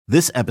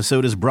This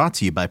episode is brought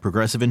to you by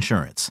Progressive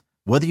Insurance.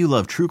 Whether you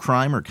love true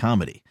crime or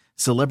comedy,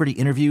 celebrity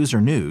interviews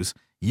or news,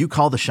 you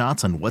call the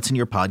shots on what's in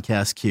your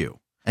podcast queue.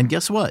 And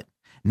guess what?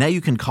 Now you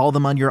can call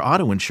them on your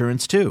auto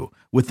insurance too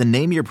with the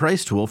Name Your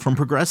Price tool from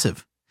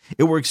Progressive.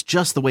 It works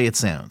just the way it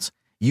sounds.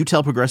 You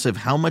tell Progressive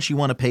how much you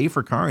want to pay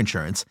for car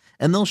insurance,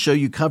 and they'll show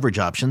you coverage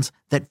options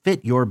that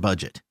fit your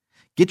budget.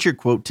 Get your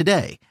quote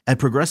today at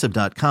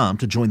Progressive.com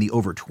to join the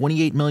over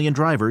 28 million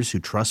drivers who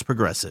trust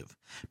Progressive.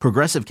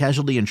 Progressive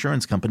Casualty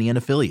Insurance Company and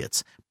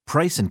Affiliates.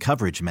 Price and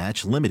coverage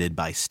match limited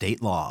by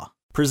state law.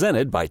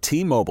 Presented by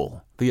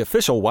T-Mobile, the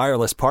official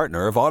wireless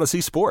partner of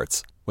Odyssey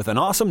Sports. With an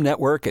awesome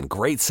network and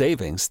great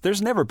savings,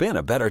 there's never been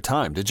a better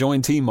time to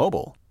join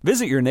T-Mobile.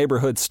 Visit your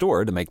neighborhood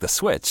store to make the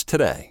switch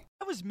today.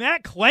 That was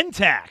Matt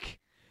Klentak.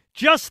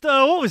 Just,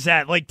 what was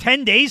that, like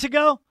 10 days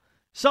ago?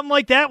 Something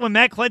like that, when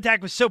Matt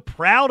Klentak was so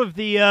proud of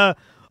the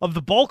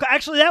bowl.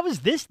 Actually,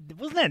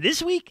 wasn't that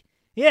this week?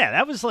 Yeah,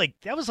 that was like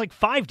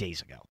 5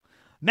 days ago.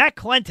 Matt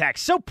Klentak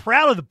so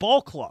proud of the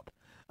ball club.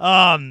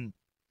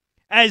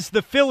 As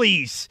the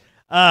Phillies,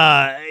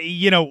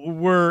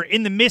 were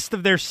in the midst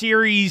of their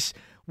series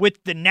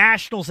with the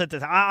Nationals at the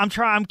time.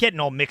 I'm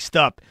getting all mixed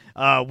up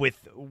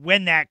with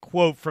when that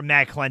quote from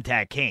Matt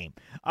Klentak came.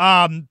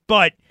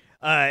 But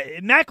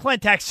Matt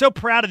Klentak so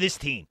proud of this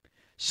team.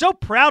 So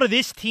proud of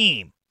this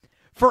team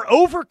for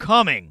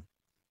overcoming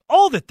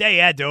all that they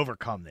had to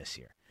overcome this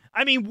year.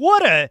 I mean,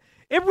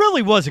 it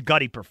really was a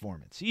gutty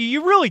performance.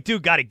 You really do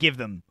got to give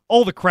them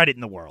all the credit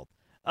in the world.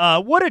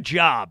 What a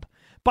job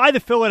by the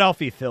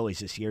Philadelphia Phillies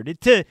this year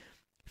to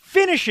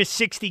finish a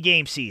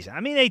 60-game season. I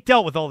mean, they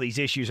dealt with all these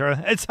issues.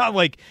 It's not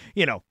like,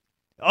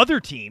 other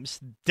teams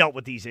dealt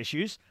with these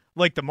issues,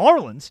 like the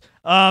Marlins.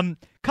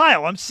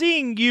 Kyle, I'm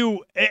seeing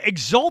you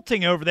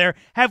exulting over there.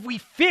 Have we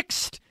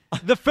fixed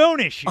the phone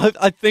issue?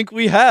 I think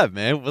we have,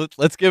 man.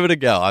 Let's give it a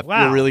go. I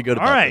feel really good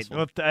about this one.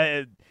 All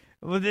right.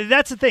 Well,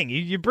 that's the thing.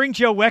 You bring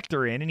Joe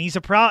Wechter in, and he's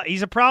a problem.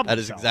 That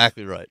is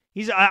exactly right.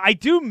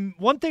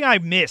 One thing I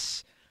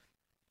miss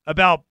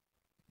about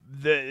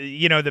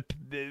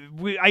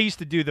I used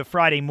to do the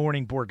Friday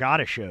morning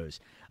Borgata shows.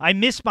 I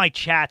miss my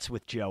chats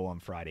with Joe on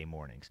Friday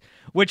mornings,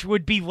 which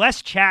would be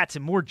less chats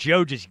and more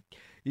Joe just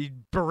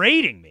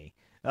berating me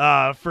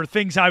for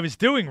things I was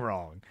doing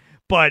wrong.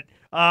 But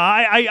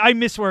I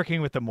miss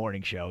working with the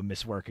morning show. I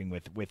miss working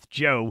with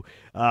Joe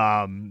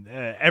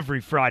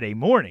every Friday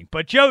morning.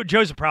 But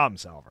Joe's a problem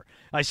solver.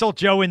 I saw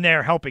Joe in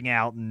there helping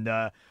out, and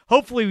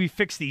hopefully we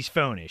fix these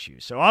phone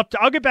issues. So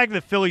I'll get back to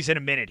the Phillies in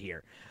a minute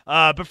here.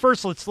 But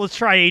first, let's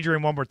try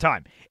Adrian one more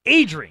time.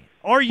 Adrian,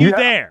 are you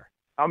there?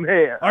 I'm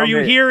here. Are you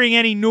hearing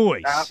any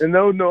noise?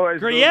 No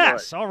noise. Great, no yes.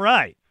 noise. All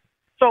right.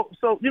 So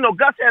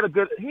Gus had a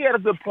good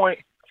point.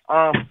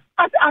 I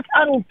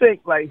don't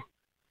think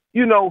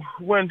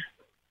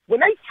when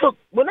they took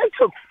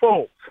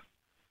Fultz,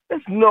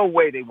 there's no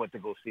way they went to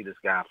go see this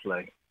guy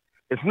play.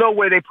 There's no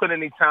way they put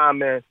any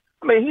time in.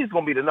 I mean, he's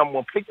going to be the number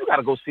one pick. You got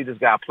to go see this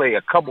guy play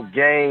a couple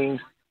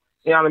games.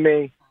 You know what I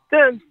mean?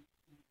 Then,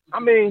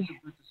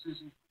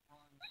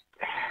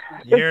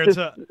 there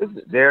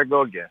it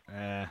go again.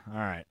 All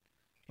right.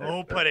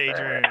 We'll put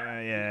Adrian.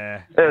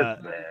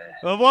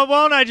 Well, why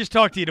don't I just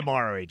talk to you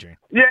tomorrow, Adrian?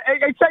 Yeah,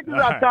 hey, check this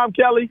out, Tom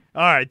Kelly.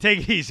 All right,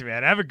 take it easy,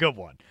 man. Have a good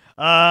one.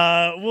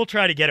 We'll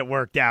try to get it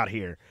worked out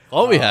here.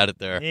 Oh, we had it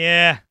there.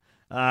 Yeah.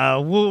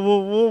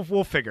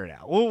 We'll figure it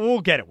out.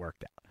 We'll get it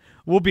worked out.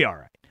 We'll be all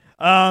right.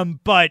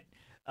 But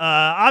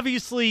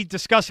obviously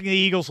discussing the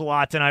Eagles a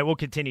lot tonight. We'll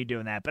continue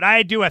doing that. But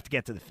I do have to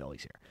get to the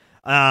Phillies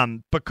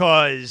here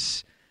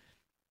because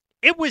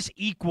it was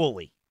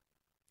equally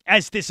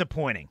as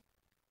disappointing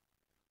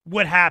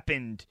what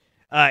happened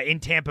in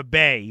Tampa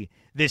Bay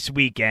this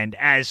weekend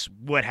as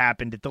what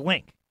happened at the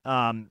Link.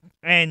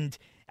 And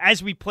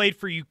as we played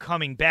for you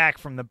coming back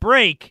from the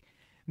break,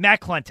 Matt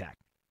Klentak,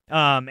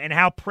 and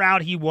how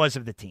proud he was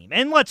of the team.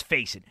 And let's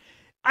face it,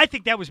 I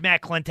think that was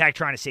Matt Klentak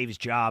trying to save his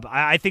job.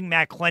 I think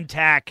Matt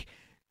Klentak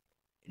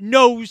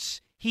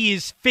knows he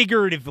is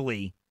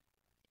figuratively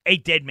a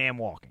dead man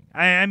walking.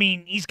 I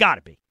mean, he's got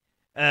to be.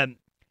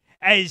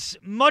 As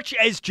much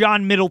as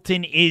John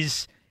Middleton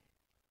is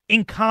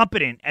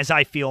incompetent as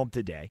I feel him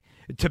today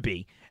to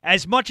be,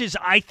 as much as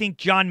I think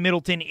John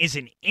Middleton is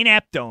an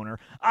inept owner,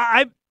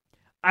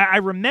 I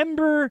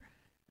remember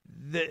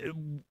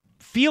the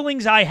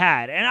feelings I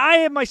had, and I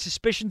have my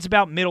suspicions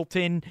about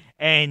Middleton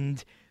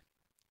and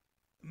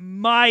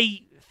my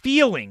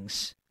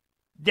feelings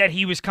that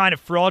he was kind of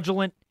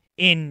fraudulent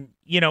in,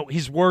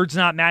 his words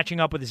not matching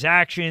up with his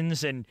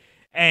actions,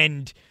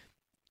 and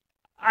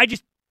I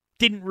just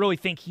didn't really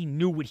think he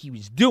knew what he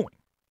was doing.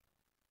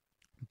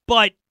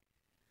 But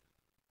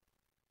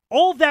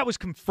all of that was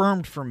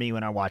confirmed for me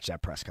when I watched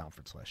that press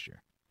conference last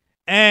year.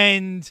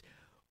 And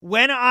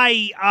when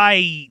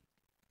I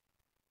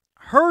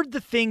heard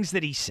the things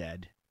that he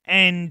said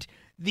and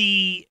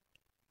the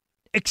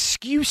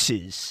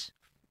excuses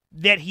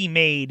that he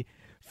made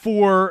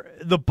for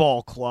the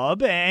ball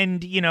club,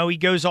 and, he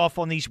goes off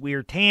on these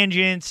weird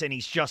tangents, and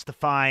he's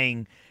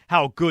justifying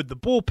how good the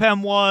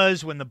bullpen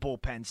was when the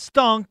bullpen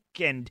stunk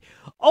and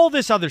all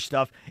this other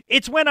stuff.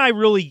 It's when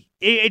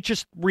it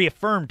just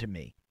reaffirmed to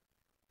me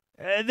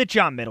that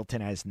John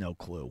Middleton has no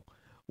clue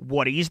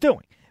what he's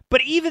doing.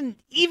 But even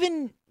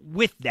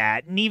with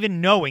that, and even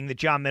knowing that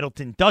John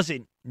Middleton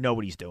doesn't know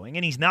what he's doing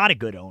and he's not a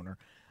good owner,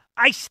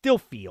 I still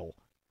feel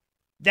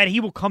that he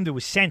will come to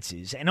his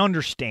senses and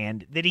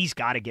understand that he's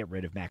got to get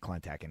rid of Matt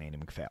Klentak and Andy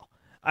MacPhail.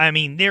 I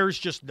mean, there's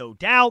just no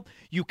doubt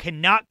you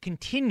cannot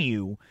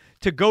continue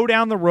to go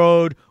down the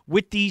road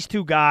with these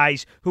two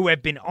guys who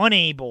have been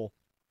unable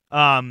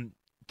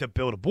to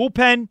build a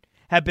bullpen,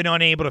 have been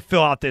unable to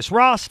fill out this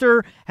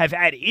roster, have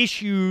had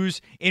issues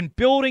in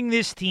building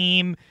this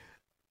team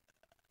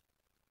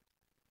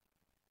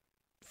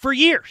for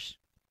years,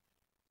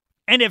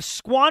 and have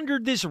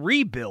squandered this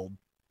rebuild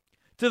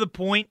to the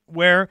point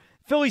where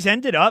Phillies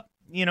ended up,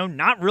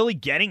 not really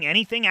getting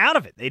anything out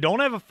of it. They don't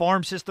have a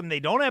farm system. They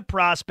don't have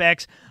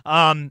prospects.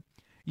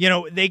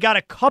 They got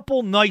a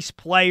couple nice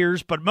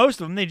players, but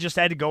most of them they just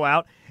had to go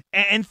out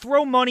and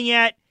throw money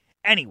at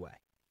anyway.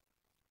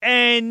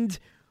 And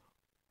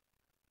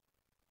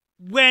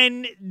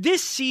when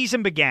this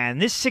season began,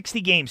 this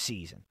 60-game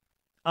season,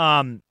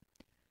 when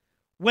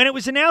it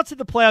was announced that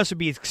the playoffs would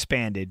be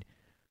expanded,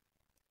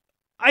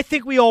 I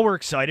think we all were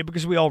excited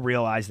because we all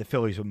realized the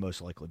Phillies would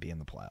most likely be in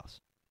the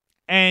playoffs.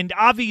 And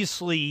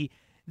obviously,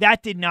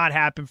 that did not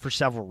happen for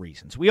several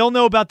reasons. We all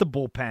know about the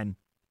bullpen,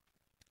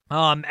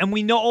 and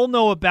we all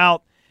know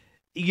about,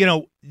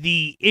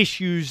 the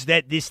issues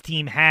that this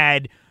team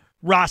had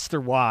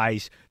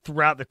roster-wise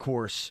throughout the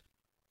course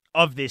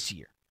of this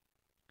year.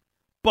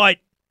 But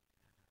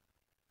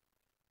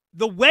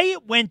the way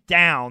it went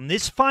down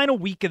this final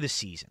week of the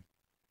season,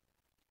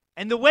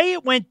 and the way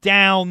it went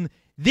down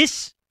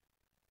this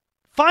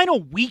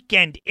final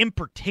weekend in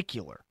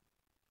particular,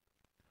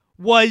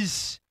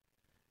 was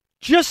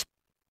just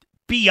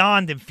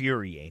beyond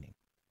infuriating.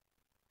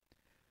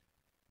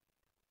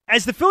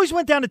 As the Phillies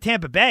went down to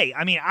Tampa Bay,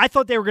 I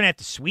thought they were going to have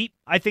to sweep.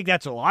 I think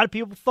that's what a lot of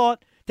people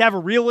thought. To have a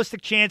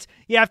realistic chance,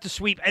 you have to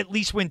sweep, at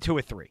least win 2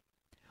 or 3.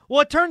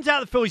 Well, it turns out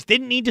the Phillies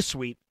didn't need to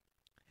sweep.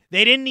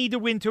 They didn't need to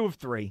win 2 of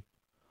 3.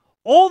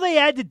 All they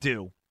had to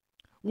do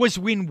was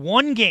win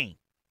one game.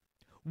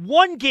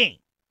 One game.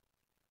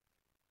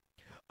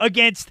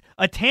 Against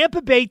a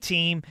Tampa Bay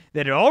team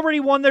that had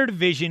already won their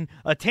division,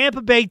 a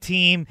Tampa Bay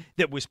team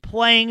that was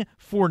playing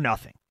for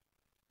nothing.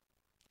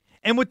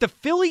 And what the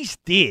Phillies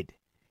did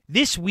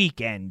this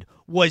weekend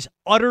was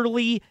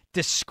utterly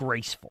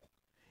disgraceful.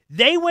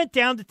 They went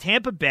down to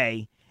Tampa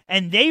Bay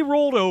and they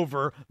rolled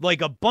over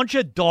like a bunch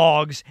of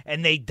dogs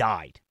and they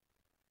died.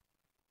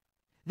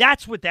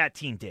 That's what that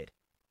team did.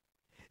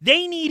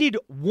 They needed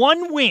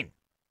one win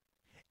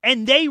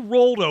and they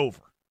rolled over.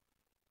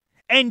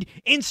 And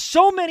in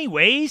so many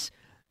ways,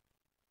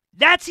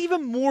 that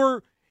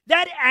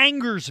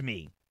angers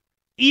me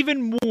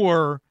even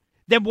more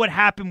than what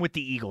happened with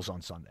the Eagles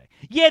on Sunday.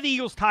 Yeah, the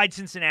Eagles tied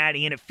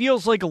Cincinnati, and it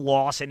feels like a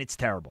loss, and it's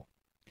terrible.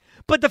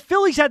 But the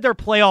Phillies had their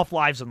playoff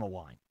lives on the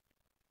line.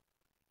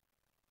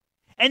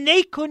 And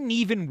they couldn't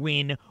even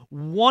win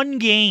one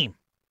game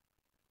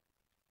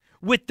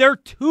with their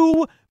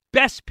 2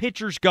 best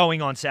pitchers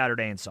going on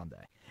Saturday and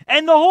Sunday.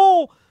 And the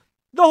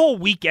whole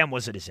weekend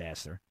was a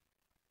disaster.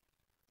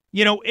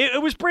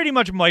 It was pretty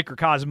much a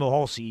microcosm of the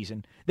whole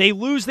season. They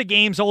lose the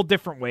games all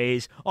different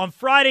ways. On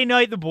Friday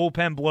night, the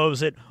bullpen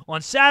blows it.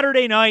 On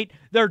Saturday night,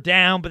 they're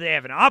down, but they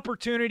have an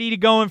opportunity to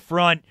go in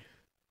front.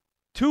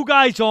 2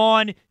 guys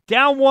on,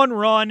 down 1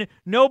 run,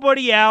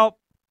 nobody out.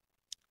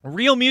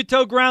 Real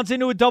Muto grounds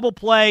into a double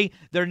play.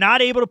 They're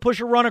not able to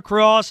push a run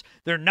across.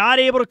 They're not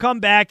able to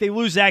come back. They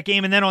lose that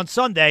game, and then on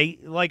Sunday,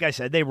 like I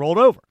said, they rolled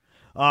over.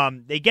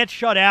 They get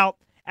shut out.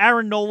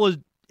 Aaron Nola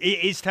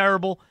is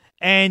terrible,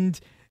 and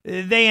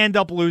they end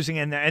up losing,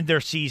 and their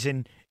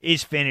season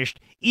is finished,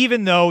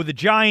 even though the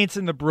Giants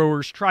and the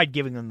Brewers tried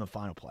giving them the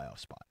final playoff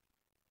spot.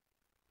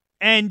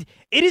 And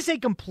it is a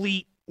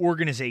complete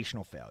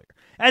organizational failure.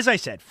 As I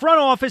said, front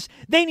office,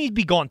 they need to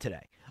be gone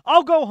today.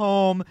 I'll go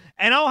home,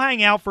 and I'll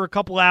hang out for a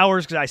couple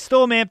hours because I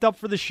still am amped up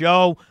for the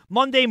show.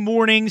 Monday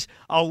mornings,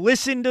 I'll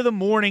listen to the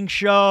morning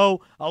show.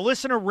 I'll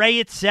listen to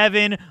Ray at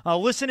 7.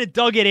 I'll listen to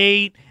Doug at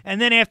 8.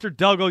 And then after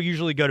Doug, I'll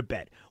usually go to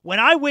bed. When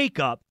I wake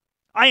up,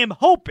 I am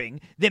hoping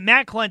that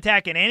Matt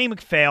Klentak and Andy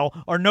MacPhail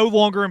are no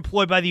longer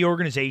employed by the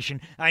organization.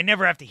 I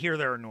never have to hear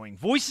their annoying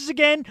voices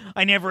again.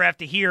 I never have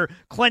to hear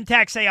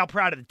Klentak say how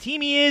proud of the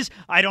team he is.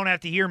 I don't have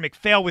to hear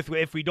MacPhail with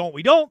 "if we don't,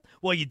 we don't."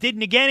 Well, you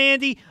didn't again,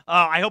 Andy.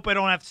 I hope I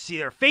don't have to see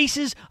their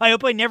faces. I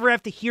hope I never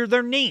have to hear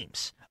their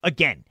names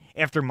again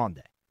after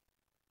Monday.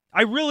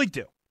 I really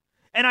do.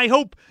 And I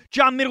hope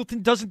John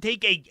Middleton doesn't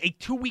take a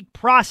 2-week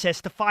process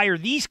to fire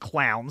these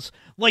clowns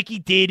like he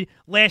did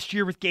last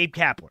year with Gabe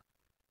Kapler.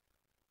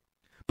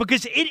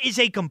 Because it is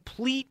a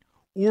complete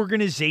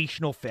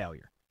organizational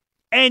failure.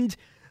 And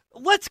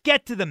let's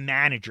get to the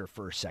manager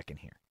for a second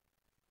here.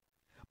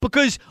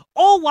 Because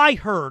all I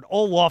heard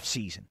all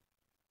offseason,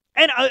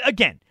 and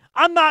again,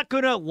 I'm not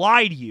going to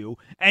lie to you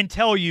and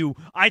tell you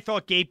I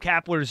thought Gabe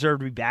Kapler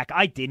deserved to be back.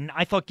 I didn't.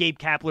 I thought Gabe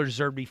Kapler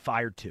deserved to be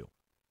fired too.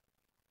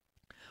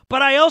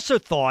 But I also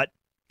thought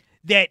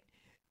that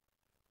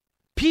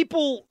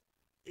people,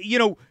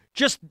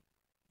 just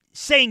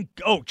saying,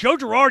 "Oh, Joe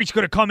Girardi's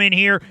going to come in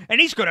here and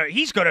he's going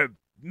to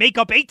make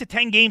up 8 to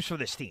 10 games for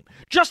this team."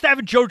 Just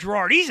having Joe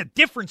Girardi, he's a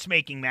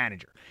difference-making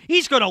manager.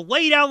 He's going to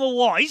lay down the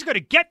law. He's going to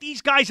get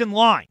these guys in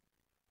line.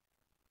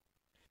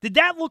 Did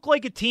that look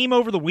like a team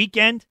over the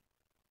weekend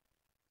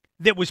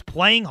that was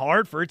playing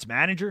hard for its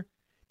manager?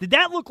 Did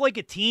that look like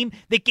a team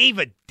that gave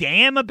a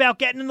damn about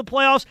getting in the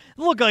playoffs?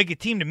 It looked like a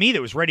team to me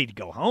that was ready to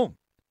go home.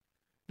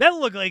 That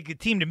looked like a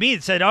team to me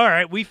that said, all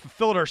right, we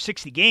fulfilled our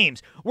 60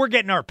 games. We're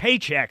getting our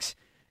paychecks.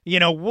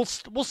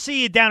 We'll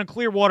see you down in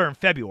Clearwater in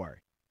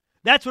February.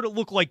 That's what it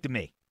looked like to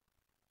me.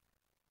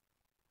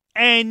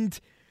 And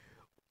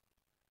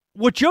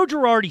what Joe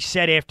Girardi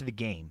said after the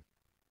game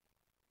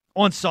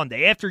on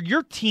Sunday, after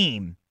your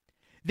team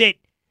that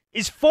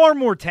is far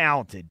more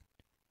talented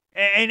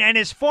and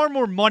has far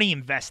more money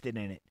invested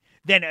in it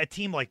than a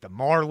team like the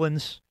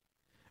Marlins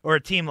or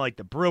a team like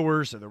the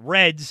Brewers or the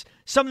Reds,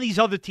 some of these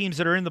other teams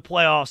that are in the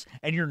playoffs,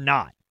 and you're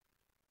not.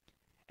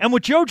 And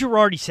what Joe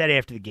Girardi said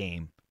after the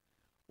game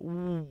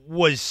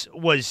was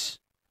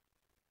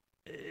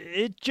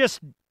it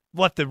just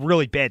left a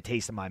really bad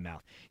taste in my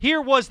mouth.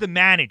 Here was the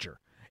manager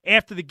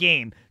after the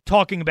game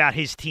talking about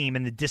his team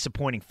and the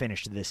disappointing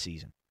finish to this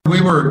season.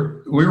 We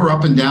were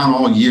up and down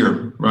all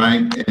year,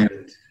 right?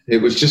 And it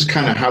was just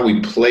kind of how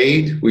we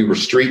played. We were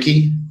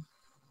streaky,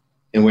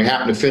 and we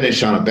happened to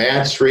finish on a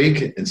bad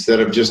streak instead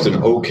of just an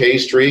okay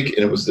streak, and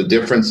it was the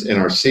difference in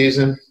our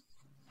season.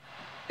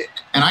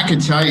 And I can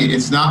tell you,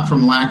 it's not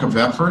from lack of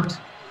effort.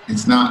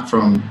 It's not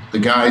from the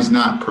guys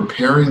not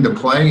preparing to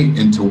play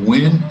and to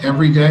win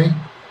every day.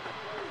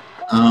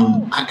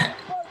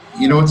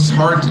 It's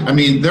hard.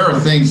 There are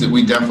things that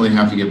we definitely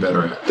have to get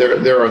better at.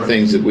 There are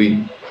things that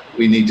we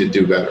need to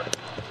do better.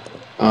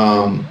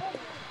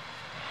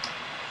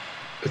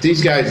 But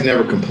these guys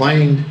never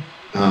complained.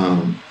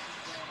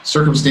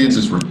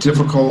 Circumstances were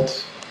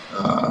difficult,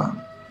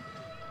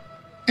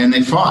 and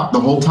they fought the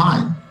whole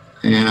time.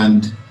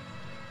 And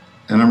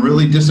I'm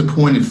really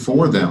disappointed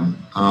for them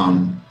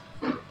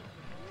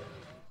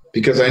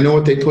because I know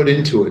what they put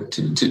into it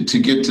to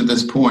get to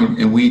this point,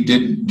 and we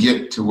didn't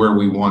get to where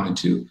we wanted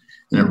to,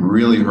 and it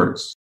really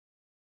hurts.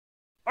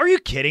 Are you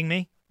kidding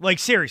me? Like,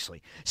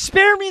 seriously,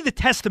 spare me the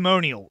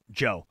testimonial,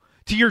 Joe,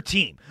 to your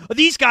team.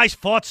 These guys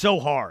fought so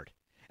hard.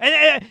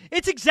 And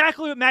it's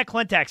exactly what Matt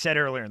Klentak said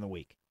earlier in the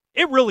week.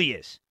 It really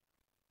is.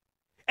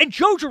 And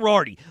Joe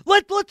Girardi,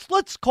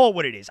 let's call it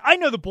what it is. I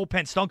know the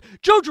bullpen stunk.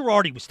 Joe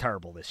Girardi was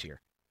terrible this year.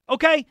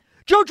 Okay?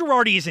 Joe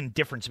Girardi isn't a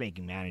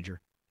difference-making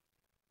manager.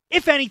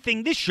 If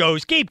anything, this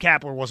shows Gabe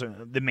Kapler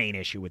wasn't the main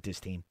issue with this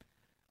team.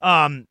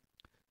 Joe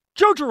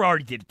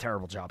Girardi did a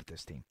terrible job at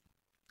this team.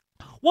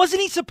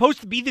 Wasn't he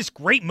supposed to be this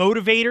great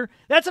motivator?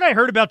 That's what I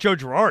heard about Joe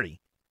Girardi,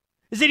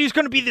 is that he was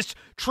going to be this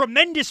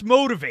tremendous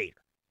motivator.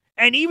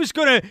 And he was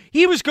gonna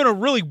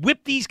really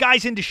whip these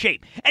guys into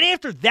shape. And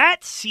after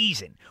that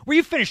season, where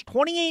you finished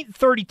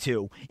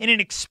 28-32 in an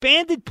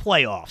expanded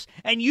playoffs,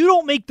 and you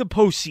don't make the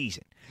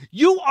postseason,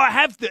 you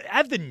have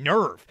the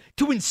nerve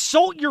to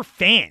insult your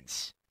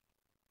fans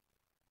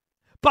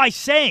by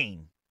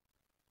saying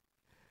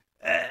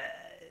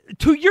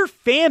to your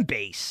fan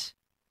base,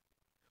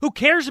 who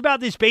cares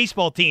about this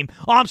baseball team,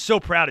 "Oh, I'm so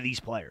proud of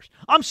these players.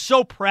 I'm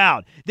so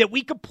proud that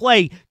we could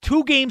play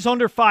 2 games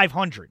under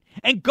 500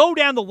 and go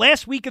down the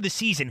last week of the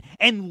season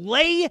and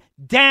lay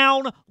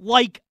down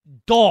like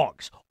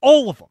dogs."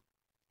 All of them.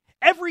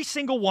 Every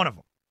single one of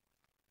them.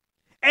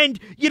 And,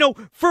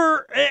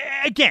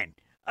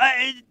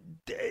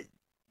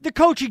 the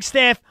coaching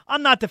staff,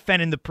 I'm not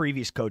defending the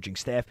previous coaching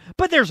staff,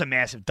 but there's a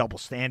massive double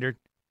standard.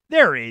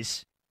 There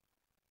is.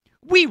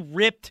 We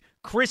ripped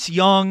Chris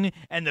Young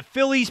and the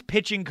Phillies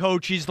pitching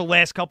coaches the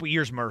last couple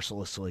years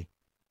mercilessly.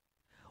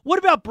 What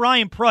about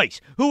Brian Price,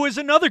 who was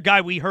another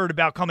guy we heard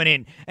about coming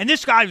in, and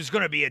this guy was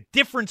going to be a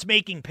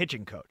difference-making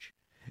pitching coach.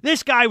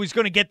 This guy was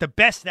going to get the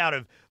best out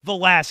of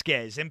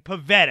Velasquez and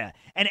Pivetta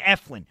and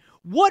Eflin.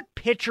 What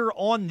pitcher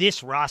on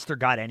this roster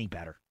got any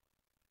better?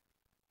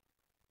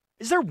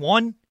 Is there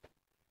one?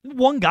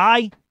 One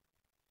guy?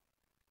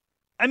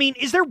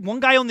 Is there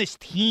one guy on this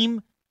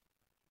team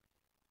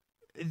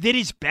that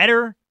is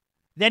better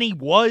than he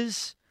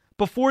was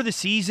before the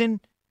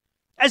season?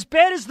 As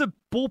bad as the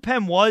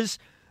bullpen was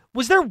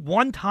there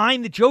one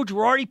time that Joe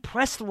Girardi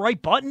pressed the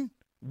right button?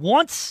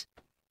 Once?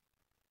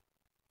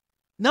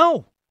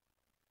 No.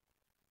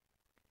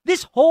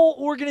 This whole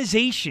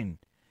organization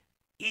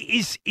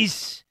is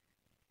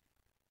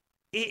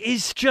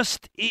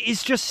just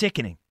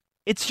sickening.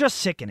 It's just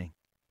sickening.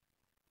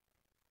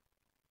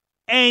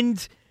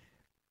 And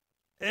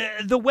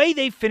the way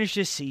they finished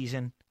this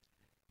season,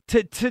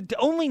 to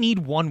only need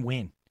one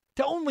win,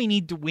 to only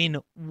need to win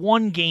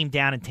one game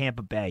down in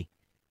Tampa Bay,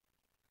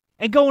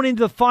 and going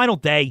into the final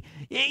day,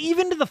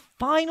 even to the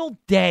final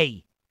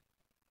day,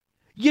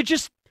 you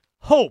just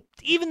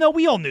hoped, even though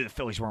we all knew the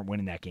Phillies weren't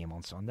winning that game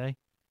on Sunday.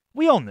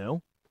 We all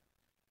knew.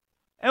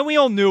 And we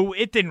all knew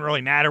it didn't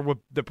really matter what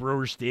the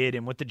Brewers did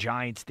and what the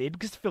Giants did,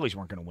 because the Phillies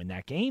weren't going to win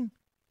that game.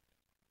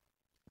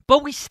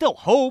 But we still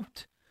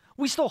hoped.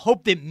 We still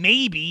hoped that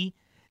maybe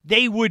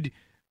they would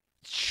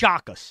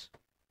shock us.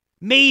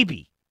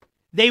 Maybe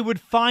they would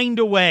find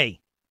a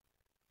way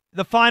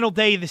the final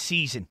day of the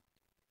season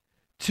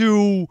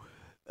to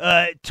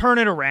turn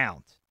it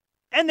around.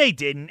 And they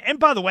didn't. And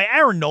by the way,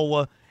 Aaron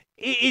Nola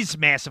is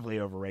massively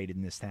overrated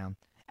in this town.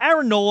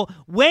 Aaron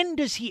Nola, when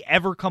does he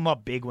ever come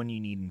up big when you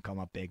need him to come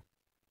up big?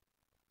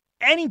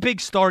 Any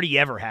big start he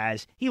ever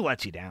has, he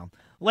lets you down.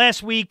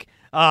 Last week,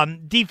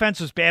 defense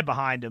was bad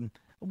behind him.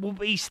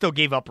 He still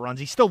gave up runs.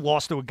 He still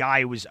lost to a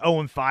guy who was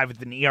 0-5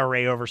 with an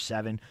ERA over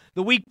 7.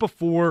 The week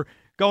before,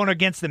 going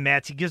against the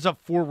Mets, he gives up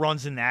 4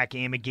 runs in that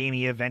game, a game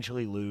he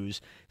eventually lose.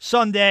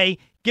 Sunday,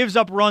 gives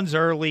up runs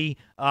early.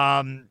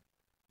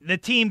 The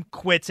team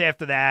quits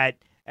after that,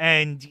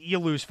 and you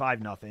lose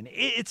 5-0.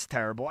 It's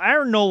terrible.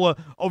 Aaron Nola,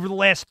 over the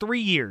last 3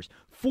 years,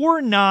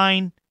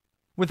 4-9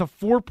 with a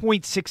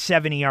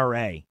 4.67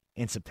 ERA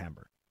in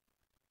September.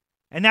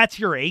 And that's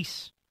your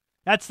ace.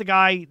 That's the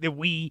guy that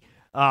we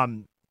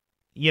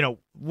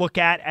look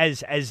at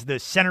as the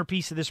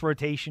centerpiece of this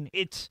rotation.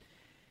 It's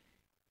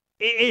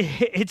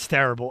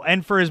terrible.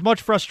 And for as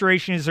much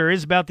frustration as there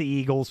is about the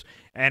Eagles,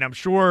 and I'm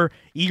sure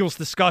Eagles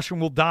discussion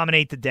will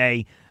dominate the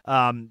day,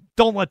 don't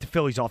let the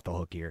Phillies off the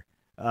hook here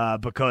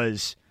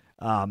because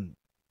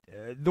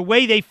the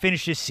way they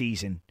finish this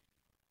season,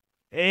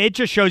 it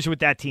just shows you what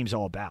that team's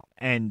all about.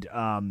 And,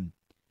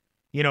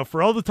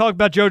 for all the talk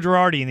about Joe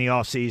Girardi in the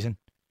offseason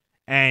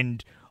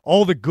and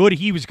all the good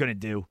he was going to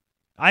do,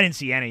 I didn't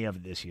see any of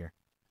it this year.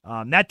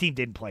 That team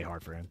didn't play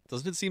hard for him.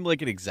 Doesn't it seem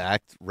like an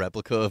exact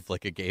replica of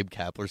like a Gabe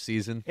Kapler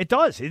season? It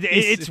does.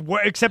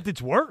 Except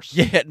it's worse.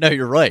 Yeah, no,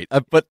 you're right.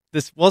 But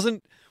this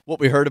wasn't what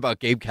we heard about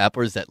Gabe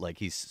Kapler, is that like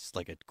he's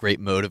like a great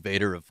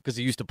motivator because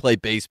he used to play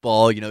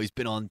baseball. He's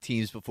been on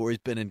teams before. He's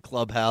been in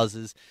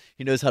clubhouses.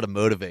 He knows how to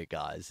motivate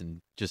guys,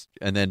 and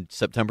then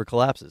September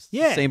collapses.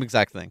 Yeah, same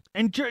exact thing.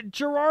 And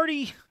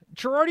Girardi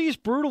is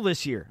brutal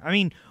this year. I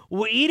mean,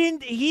 he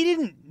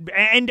didn't,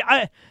 and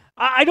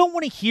I don't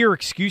want to hear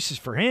excuses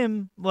for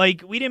him.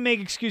 Like, we didn't make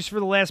excuses for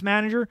the last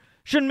manager.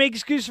 Shouldn't make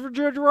excuses for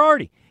Joe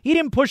Girardi. He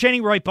didn't push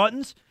any right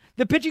buttons.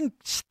 The pitching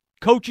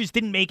coaches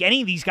didn't make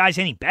any of these guys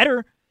any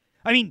better.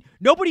 I mean,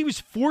 nobody was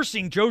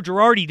forcing Joe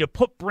Girardi to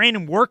put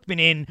Brandon Workman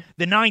in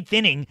the 9th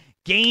inning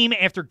game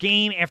after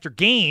game after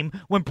game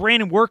when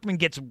Brandon Workman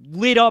gets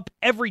lit up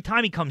every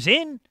time he comes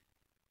in.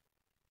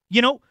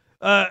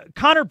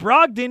 Connor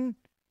Brogdon,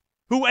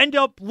 who ended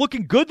up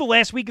looking good the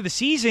last week of the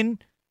season,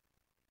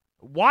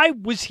 why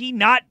was he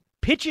not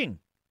pitching?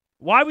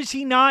 Why was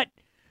he not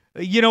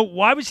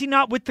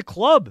with the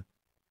club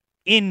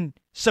in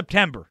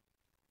September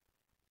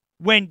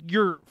when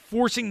you're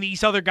forcing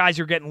these other guys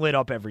who are getting lit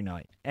up every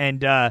night? And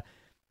the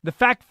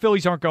fact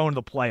Phillies aren't going to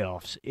the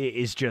playoffs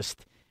is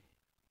just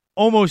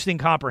almost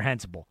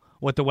incomprehensible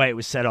with the way it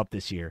was set up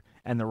this year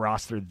and the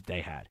roster that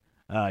they had.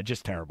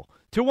 Just terrible.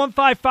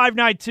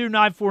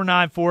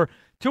 215-592-9494.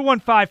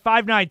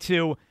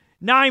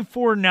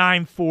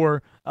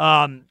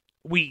 215-592-9494.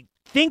 We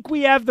think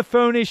we have the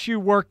phone issue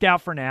worked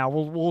out for now.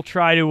 We'll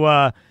try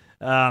to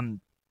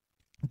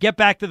get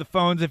back to the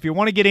phones. If you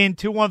want to get in,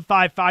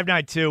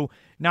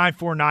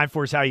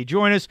 215-592-9494 is how you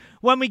join us.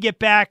 When we get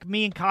back,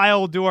 me and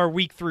Kyle will do our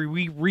Week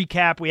 3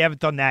 recap. We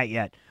haven't done that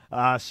yet.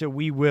 So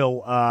we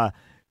will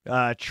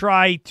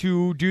try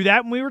to do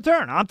that when we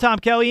return. I'm Tom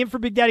Kelly in for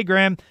Big Daddy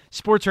Graham,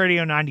 Sports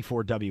Radio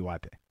 94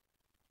 WIP.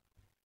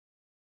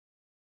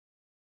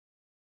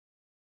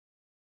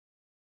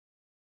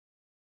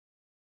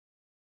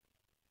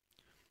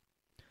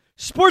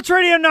 Sports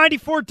Radio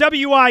 94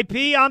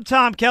 WIP. I'm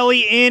Tom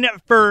Kelly in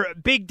for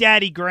Big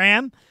Daddy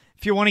Graham.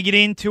 If you want to get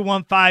in,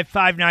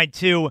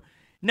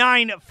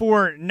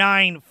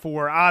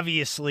 215-592-9494.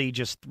 Obviously,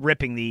 just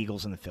ripping the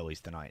Eagles and the Phillies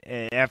tonight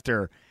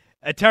after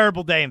a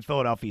terrible day in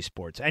Philadelphia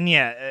sports. And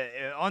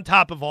on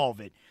top of all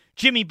of it,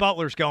 Jimmy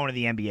Butler's going to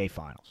the NBA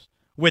Finals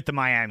with the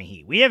Miami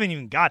Heat. We haven't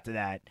even got to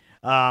that.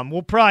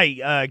 We'll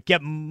probably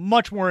get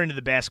much more into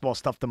the basketball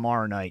stuff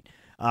tomorrow night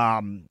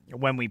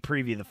when we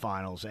preview the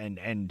finals.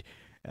 And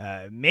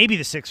maybe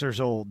the Sixers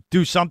will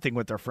do something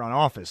with their front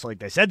office like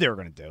they said they were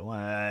going to do.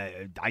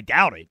 I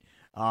doubt it.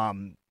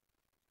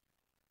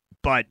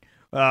 But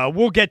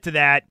we'll get to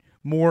that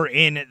more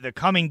in the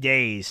coming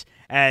days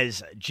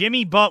as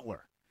Jimmy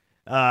Butler,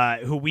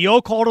 who we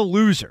all called a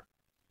loser,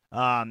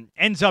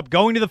 ends up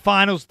going to the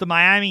finals. The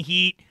Miami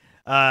Heat,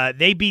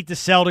 they beat the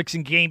Celtics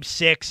in Game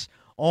 6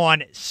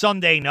 on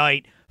Sunday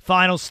night.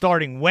 Finals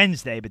starting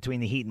Wednesday between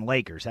the Heat and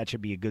Lakers. That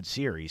should be a good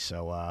series.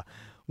 So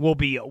we'll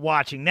be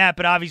watching that.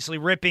 But obviously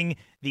ripping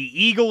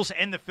the Eagles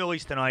and the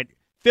Phillies tonight.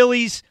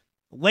 Phillies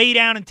lay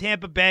down in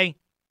Tampa Bay.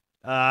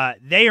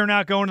 They are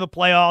not going to the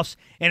playoffs.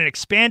 In an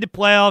expanded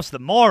playoffs, the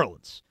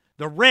Marlins,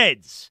 the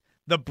Reds,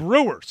 the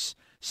Brewers,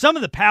 some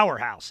of the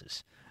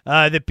powerhouses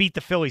that beat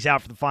the Phillies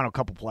out for the final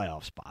couple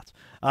playoff spots.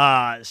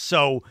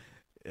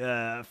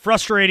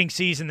 Frustrating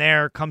season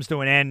there comes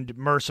to an end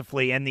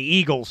mercifully, and the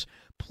Eagles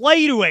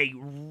play to a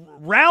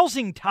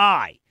rousing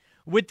tie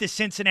with the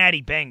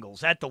Cincinnati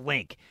Bengals at the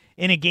Link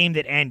in a game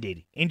that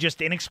ended in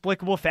just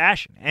inexplicable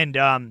fashion. And,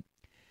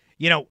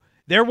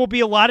 there will be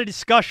a lot of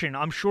discussion,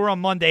 I'm sure, on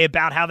Monday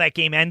about how that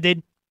game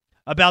ended,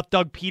 about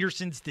Doug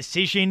Peterson's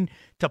decision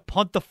to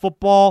punt the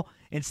football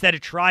instead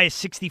of try a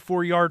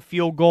 64-yard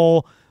field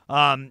goal,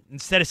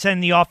 instead of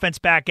sending the offense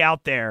back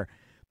out there.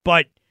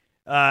 But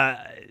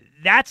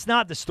that's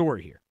not the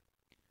story here.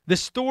 The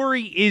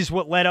story is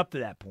what led up to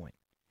that point,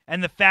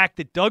 and the fact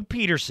that Doug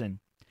Peterson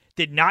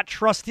did not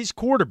trust his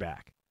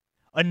quarterback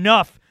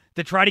enough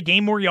to try to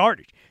gain more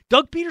yardage.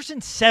 Doug Peterson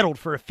settled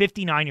for a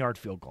 59-yard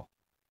field goal.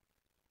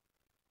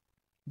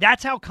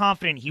 That's how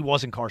confident he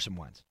was in Carson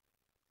Wentz.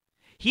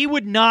 He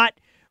would not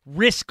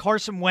risk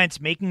Carson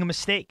Wentz making a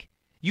mistake.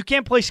 You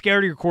can't play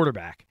scared of your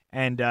quarterback,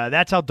 and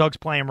that's how Doug's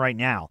playing right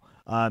now.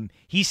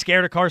 He's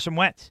scared of Carson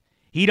Wentz.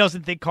 He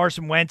doesn't think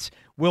Carson Wentz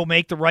will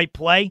make the right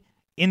play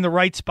in the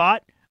right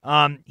spot.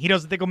 He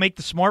doesn't think he'll make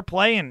the smart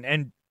play,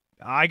 and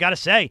I got to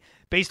say,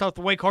 based off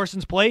the way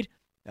Carson's played,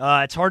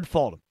 it's hard to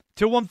fault him.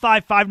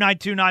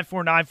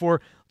 215-592-9494.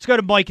 Let's go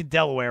to Mike in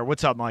Delaware.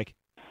 What's up, Mike?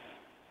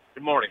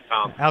 Good morning,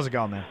 Tom. How's it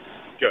going, man?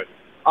 Good.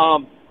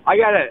 I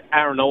got an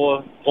Aaron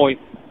Nola point,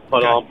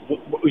 but Okay.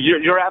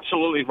 You're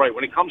absolutely right.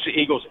 When it comes to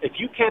Eagles, if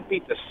you can't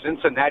beat the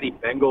Cincinnati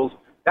Bengals,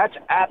 that's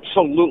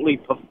absolutely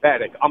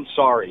pathetic. I'm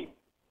sorry.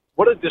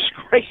 What a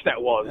disgrace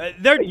that was.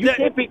 You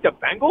can't beat the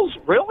Bengals?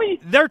 Really?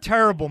 They're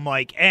terrible,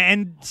 Mike.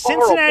 And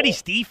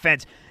Cincinnati's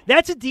defense,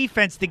 that's a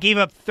defense that gave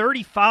up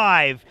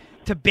 35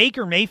 to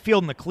Baker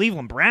Mayfield and the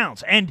Cleveland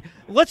Browns. And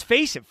let's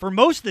face it, for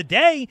most of the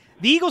day,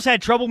 the Eagles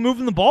had trouble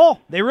moving the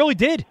ball. They really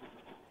did.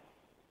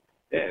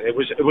 Yeah, it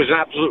was an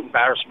absolute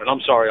embarrassment.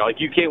 I'm sorry. Like,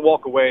 you can't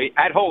walk away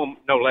at home,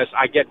 no less.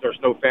 I get there's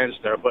no fans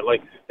there, but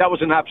like that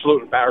was an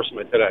absolute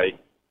embarrassment today.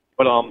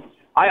 But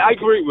I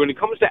agree. When it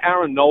comes to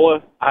Aaron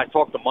Nola, I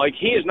talked to Mike.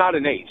 He is not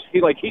an ace.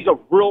 He's a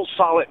real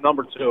solid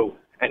number 2,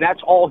 and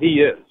that's all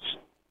he is.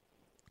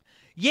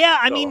 Yeah,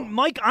 I mean,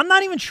 Mike, I'm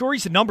not even sure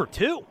he's a number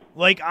 2.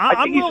 Like,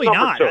 I'm really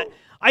not.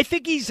 I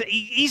think he's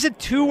a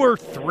 2 or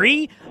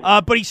 3,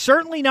 but he's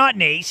certainly not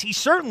an ace. He's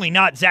certainly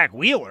not Zach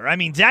Wheeler. I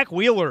mean, Zach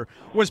Wheeler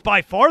was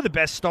by far the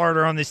best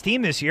starter on this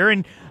team this year.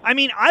 And, I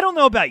mean, I don't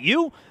know about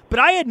you, but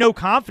I had no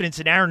confidence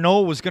that Aaron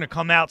Nola was going to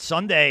come out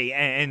Sunday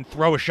and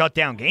throw a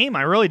shutdown game.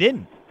 I really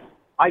didn't.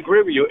 I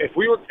agree with you. If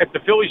the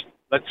Phillies,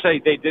 let's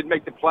say they did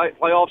make the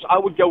playoffs, I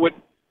would go with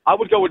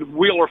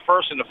Wheeler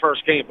first in the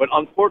first game. But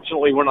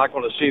unfortunately, we're not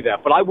going to see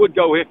that. But I would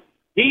go with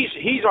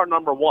he's our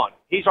number 1.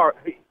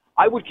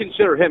 I would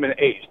consider him an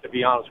ace, to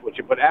be honest with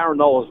you. But Aaron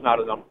Nola is not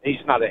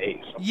he's not an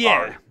ace. I'm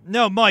sorry.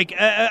 No, Mike.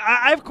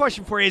 I have a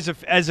question for you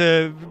as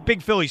a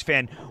big Phillies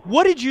fan.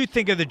 What did you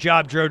think of the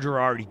job Joe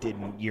Girardi did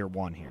in year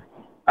 1 here?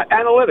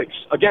 Analytics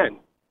again.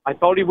 I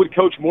thought he would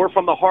coach more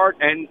from the heart,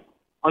 and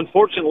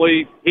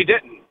unfortunately, he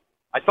didn't.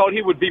 I thought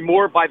he would be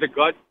more by the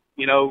gut,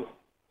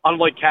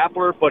 unlike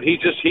Kapler, but he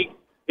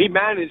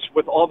managed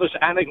with all this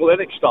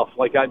analytic stuff.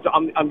 Like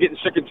I'm getting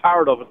sick and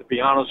tired of it, to be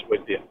honest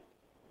with you.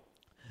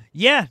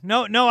 Yeah,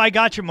 no, I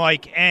got you,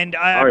 Mike, and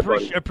I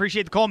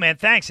appreciate the call, man.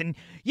 Thanks. And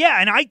yeah,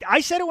 and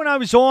I said it when I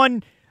was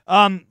on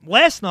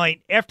last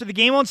night after the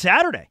game on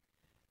Saturday.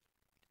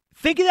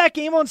 Think of that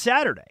game on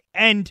Saturday,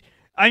 and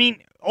I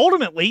mean,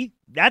 ultimately,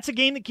 that's a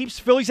game that keeps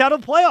the Phillies out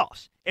of the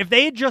playoffs. If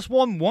they had just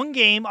won one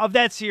game of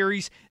that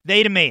series,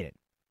 they'd have made it.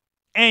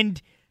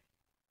 And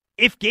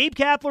if Gabe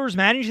Kapler was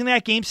managing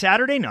that game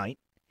Saturday night,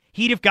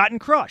 he'd have gotten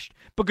crushed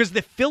because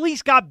the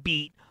Phillies got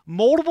beat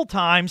multiple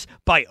times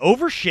by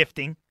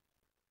overshifting,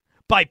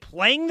 by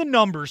playing the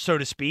numbers, so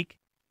to speak.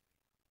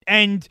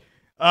 And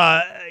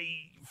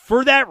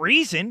for that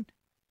reason,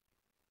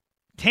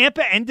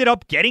 Tampa ended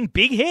up getting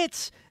big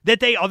hits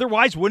that they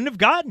otherwise wouldn't have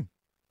gotten.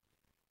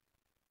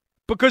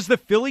 Because the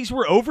Phillies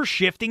were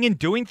overshifting and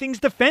doing things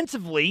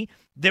defensively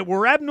that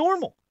were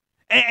abnormal.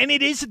 And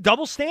it is a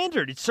double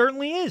standard. It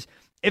certainly is.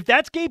 If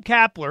that's Gabe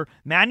Kapler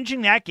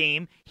managing that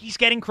game, he's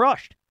getting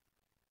crushed.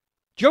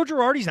 Joe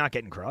Girardi's not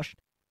getting crushed.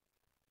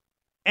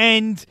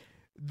 And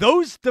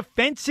those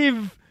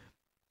defensive,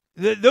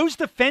 the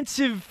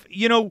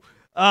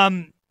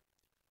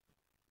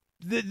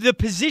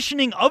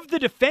positioning of the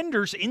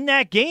defenders in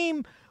that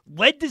game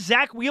led to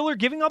Zach Wheeler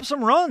giving up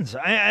some runs.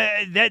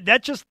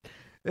 That just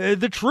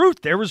the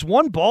truth. There was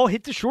one ball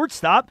hit the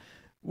shortstop,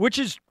 which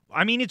is,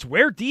 I mean, it's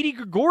where Didi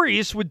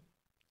Gregorius would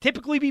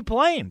typically be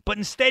playing. But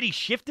instead, he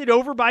shifted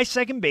over by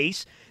second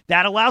base.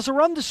 That allows a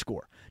run to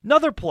score.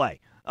 Another play.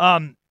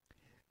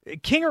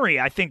 Kingery,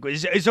 I think,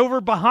 is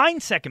over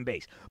behind second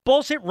base.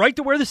 Ball's hit right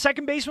to where the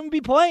second baseman would be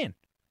playing.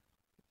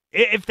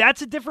 If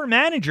that's a different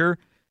manager,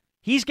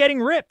 he's getting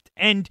ripped.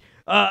 And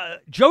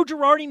Joe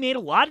Girardi made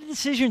a lot of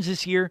decisions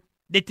this year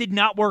that did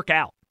not work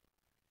out.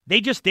 They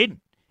just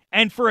didn't.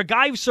 And for a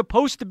guy who's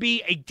supposed to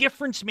be a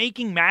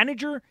difference-making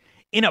manager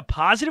in a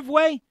positive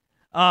way,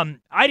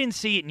 I didn't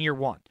see it in year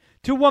 1.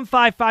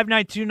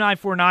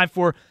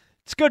 215-592-9494.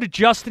 Let's go to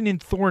Justin in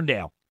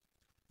Thorndale.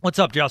 What's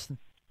up, Justin?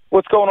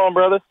 What's going on,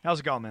 brother?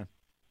 How's it going, man?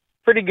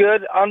 Pretty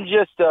good. I'm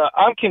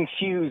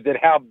confused at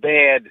how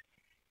bad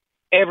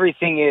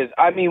everything is.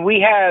 I mean,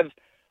 we have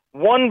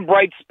one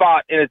bright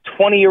spot in a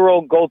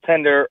 20-year-old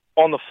goaltender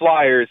on the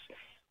Flyers.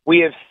 We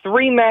have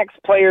 3 max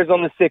players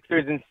on the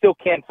Sixers and still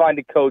can't find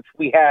a coach.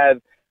 We have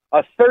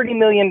a $30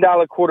 million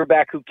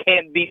quarterback who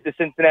can't beat the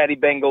Cincinnati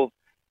Bengals.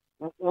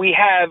 We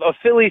have a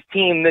Phillies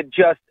team that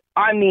just,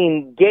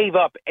 gave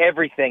up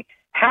everything.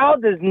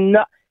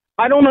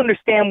 I don't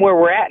understand where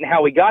we're at and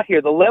how we got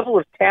here. The level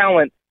of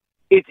talent,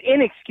 it's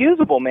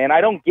inexcusable, man.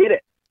 I don't get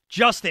it.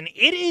 Justin,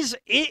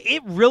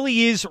 it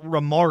really is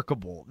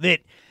remarkable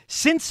that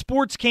since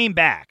sports came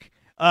back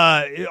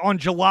on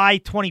July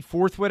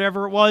 24th,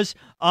 whatever it was,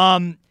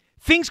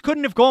 things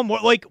couldn't have gone more.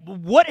 Like,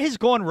 what has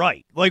gone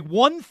right? Like,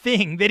 one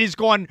thing that has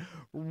gone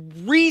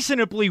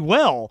reasonably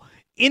well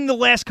in the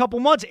last couple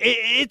months.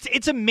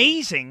 It's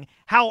amazing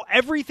how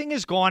everything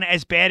has gone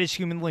as bad as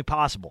humanly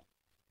possible.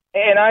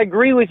 And I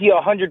agree with you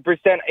 100%.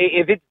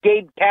 If it's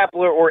Gabe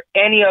Kapler or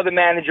any other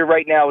manager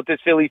right now with this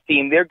Phillies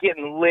team, they're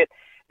getting lit.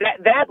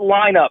 That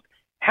lineup,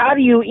 how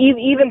do you,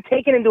 even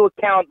taking into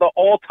account the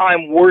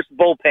all-time worst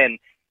bullpen,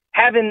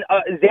 having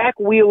Zach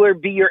Wheeler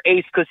be your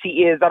ace because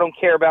he is, I don't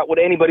care about what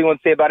anybody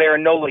wants to say about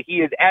Aaron Nola,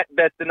 he is at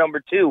best the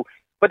number 2.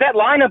 But that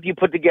lineup you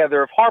put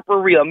together of Harper,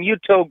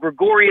 Realmuto,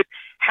 Gregorius,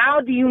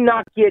 how do you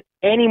not get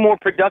any more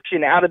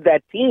production out of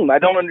that team? I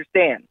don't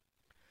understand.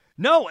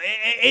 No,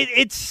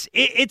 it's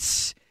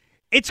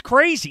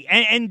crazy.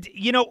 And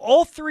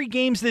all 3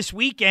 games this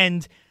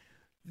weekend,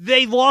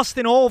 they lost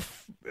in all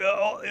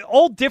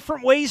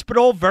different ways, but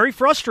all very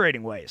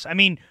frustrating ways. I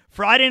mean,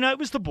 Friday night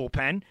was the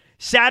bullpen.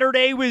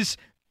 Saturday was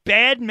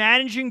bad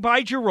managing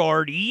by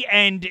Girardi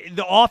and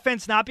the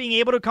offense not being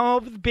able to come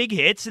up with big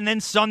hits. And then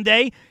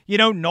Sunday,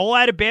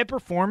 Nola had a bad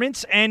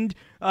performance, and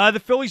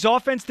the Phillies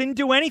offense didn't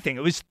do anything.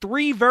 It was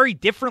 3 very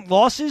different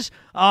losses,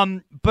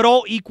 but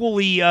all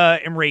equally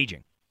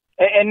enraging.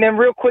 And then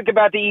real quick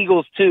about the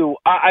Eagles, too.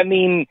 I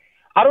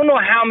don't know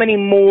how many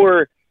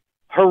more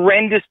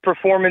horrendous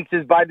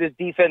performances by this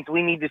defense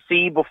we need to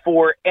see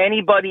before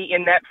anybody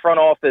in that front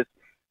office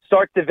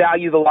starts to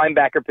value the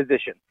linebacker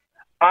position.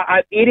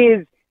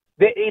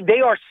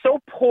 They are so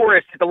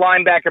porous at the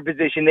linebacker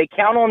position. They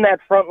count on that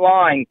front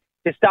line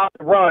to stop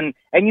the run.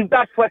 And you've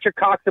got Fletcher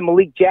Cox and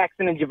Malik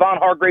Jackson and Javon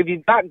Hargrave.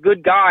 You've got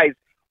good guys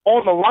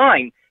on the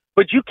line,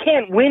 but you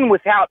can't win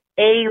without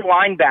a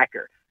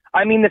linebacker.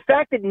 The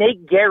fact that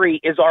Nate Gary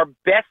is our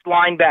best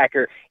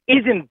linebacker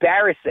is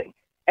embarrassing.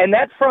 And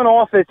that front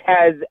office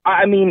has,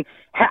 I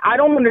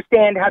don't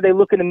understand how they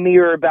look in the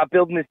mirror about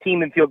building this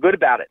team and feel good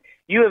about it.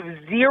 You have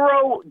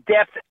 0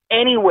 depth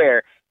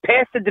anywhere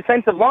past the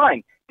defensive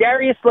line.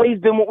 Darius Slay's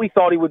been what we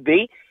thought he would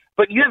be,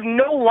 but you have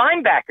no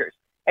linebackers.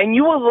 And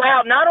you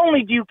allow, not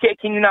only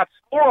can you not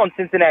score on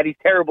Cincinnati's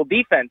terrible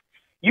defense,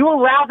 you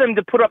allow them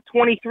to put up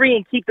 23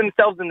 and keep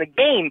themselves in the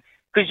game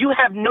because you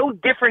have no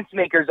difference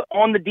makers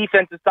on the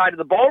defensive side of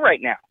the ball right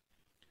now.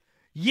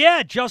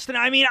 Yeah, Justin,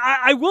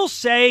 I will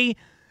say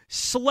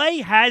Slay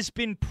has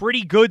been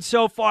pretty good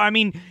so far.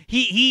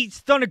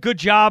 He's done a good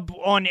job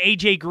on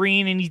A.J.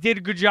 Green, and he did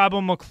a good job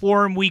on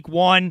McLaurin week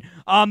 1.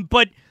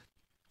 But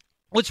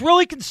what's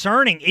really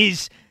concerning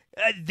is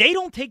they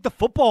don't take the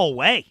football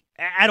away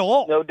at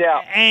all. No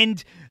doubt.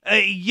 And,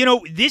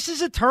 this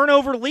is a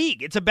turnover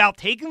league. It's about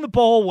taking the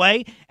ball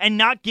away and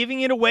not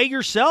giving it away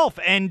yourself.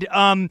 And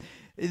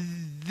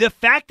the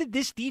fact that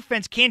this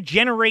defense can't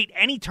generate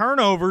any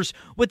turnovers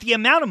with the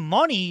amount of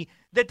money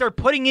that they're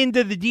putting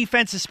into the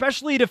defense,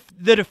 especially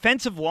the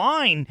defensive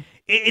line,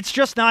 it's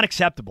just not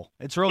acceptable.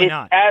 It's really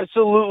not.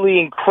 Absolutely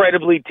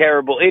incredibly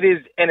terrible. It is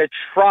an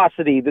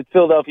atrocity that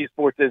Philadelphia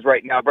sports is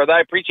right now, brother.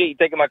 I appreciate you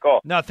taking my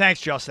call. No,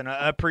 thanks, Justin.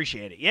 I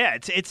appreciate it. Yeah,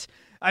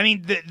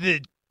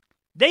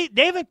 they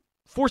haven't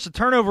forced a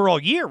turnover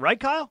all year, right,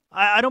 Kyle?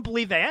 I don't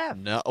believe they have.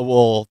 No,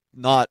 well,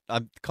 not.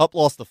 Cup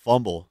lost the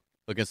fumble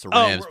against the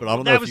Rams, but I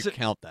don't know if you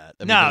count that.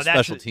 That's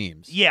special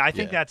teams. Yeah, I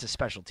think that's a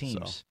special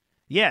teams. So.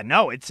 Yeah,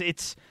 no,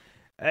 it's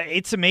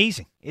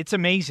amazing. It's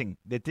amazing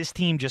that this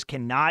team just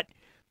cannot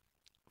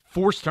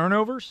force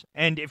turnovers.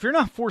 And if you're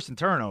not forcing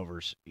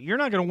turnovers, you're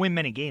not going to win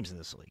many games in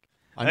this league.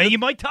 You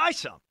might tie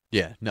some.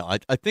 Yeah, no,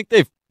 I think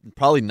they've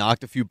probably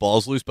knocked a few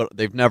balls loose, but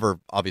they've never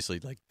obviously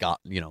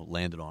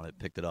landed on it,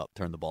 picked it up,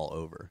 turned the ball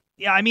over.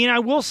 Yeah, I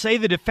will say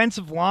the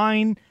defensive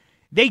line,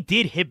 they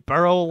did hit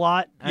Burrow a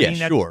lot.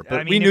 Sure,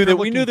 but we knew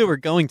they were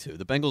going to.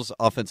 The Bengals'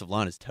 offensive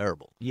line is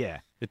terrible. Yeah.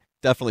 It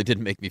definitely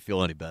didn't make me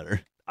feel any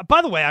better.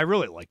 By the way, I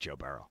really like Joe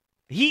Burrow.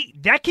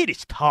 That kid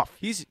is tough.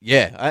 He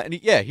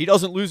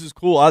doesn't lose his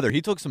cool either.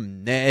 He took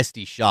some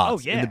nasty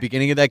shots in the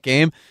beginning of that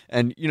game,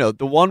 and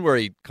the one where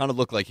he kind of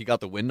looked like he got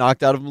the wind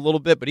knocked out of him a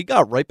little bit, but he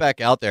got right back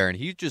out there, and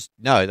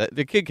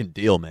the kid can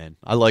deal, man.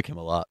 I like him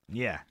a lot.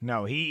 Yeah,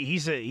 no,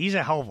 he's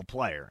a hell of a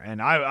player,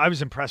 and I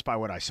was impressed by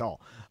what I saw.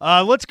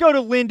 Let's go to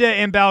Linda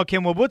in Bala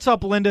Cynwyd. What's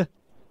up, Linda?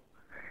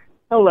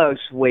 Hello,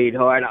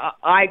 sweetheart.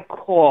 I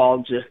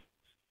called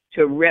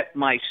to rip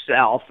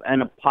myself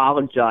and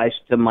apologize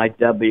to my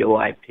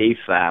WIP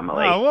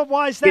family. Oh, well,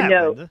 why is that,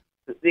 Linda?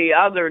 The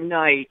other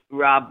night,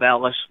 Rob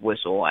Ellis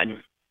was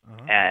on,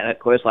 and, of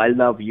course, I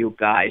love you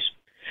guys,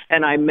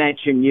 and I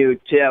mentioned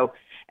you, too,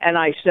 and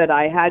I said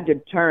I had to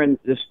turn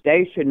the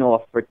station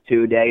off for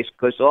 2 days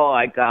because all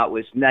I got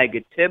was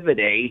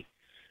negativity,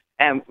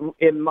 And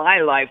in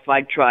my life,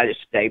 I try to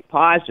stay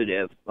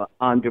positive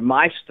under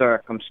my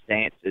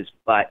circumstances,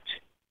 but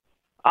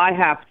I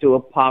have to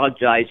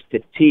apologize to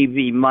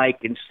TV Mike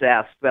in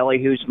South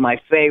Philly, who's my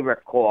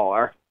favorite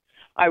caller.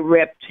 I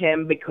ripped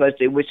him because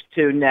it was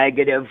too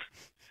negative.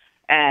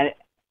 And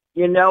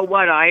you know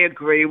what? I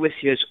agree with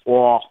you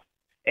all.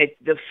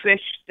 The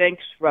fish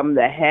stinks from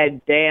the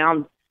head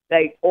down.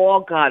 They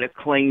all got a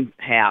clean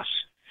house.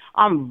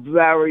 I'm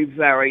very,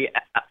 very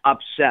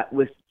upset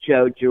with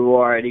Joe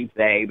Girardi,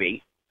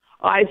 baby.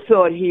 I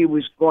thought he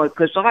was going,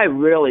 because I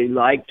really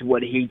liked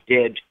what he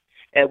did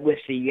with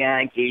the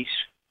Yankees.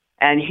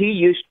 And he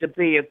used to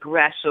be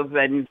aggressive,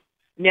 and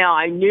now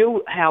I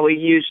knew how he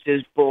used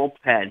his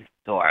bullpen,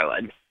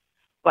 darling.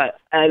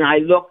 And I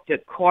looked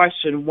at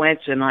Carson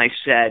Wentz and I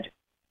said,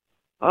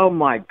 oh,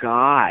 my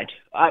God.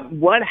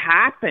 What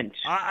happened?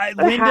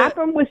 What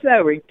happened with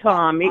Eric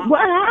Tommy?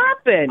 What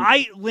happened?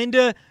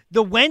 Linda,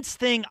 the Wentz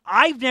thing,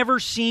 I've never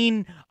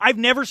seen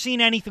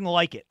anything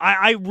like it.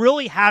 I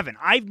really haven't.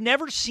 I've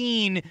never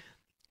seen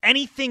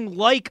anything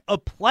like a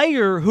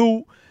player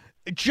who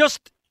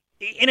just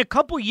in a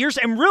couple of years,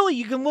 and really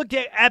you can look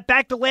at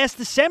back to last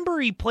December,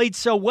 he played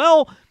so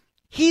well.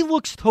 He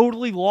looks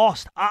totally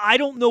lost. I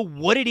don't know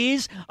what it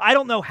is. I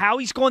don't know how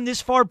he's gone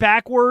this far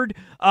backward.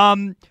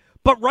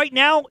 But right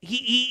now,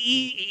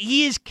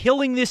 he is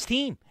killing this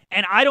team,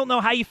 and I don't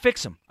know how you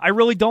fix him. I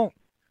really don't.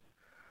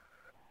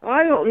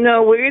 I don't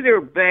know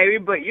either, baby,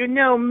 but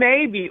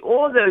maybe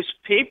all those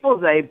people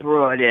they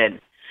brought in,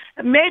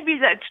 maybe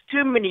that's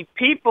too many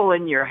people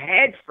in your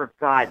head, for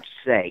God's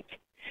sake.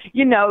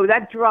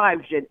 That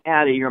drives you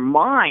out of your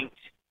mind.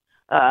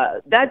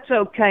 That's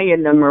okay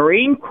in the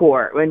Marine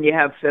Corps when you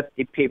have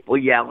 50 people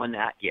yelling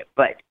at you,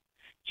 but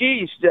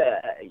geez,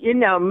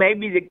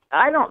 maybe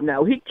I don't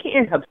know. He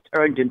can't have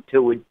turned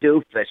into a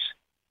doofus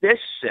this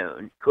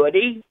soon, could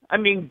he? I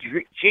mean,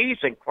 cheese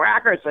and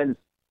crackers and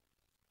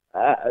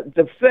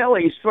the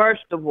Phillies,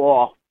 first of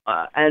all,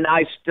 and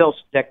I still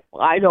stick.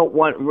 I don't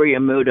want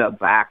Realmuto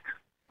back.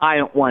 I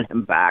don't want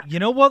him back. You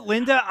know what,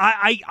 Linda?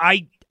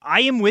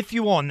 I am with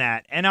you on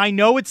that, and I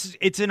know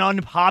it's an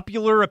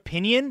unpopular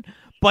opinion,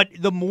 but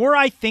the more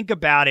I think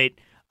about it,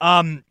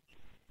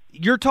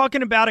 you're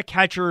talking about a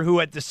catcher who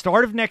at the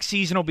start of next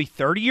season will be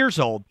 30 years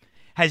old,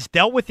 has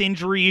dealt with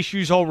injury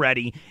issues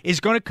already, is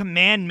going to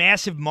command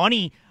massive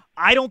money.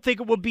 I don't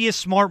think it would be a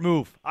smart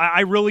move.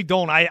 I really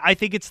don't. I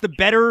think it's the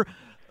better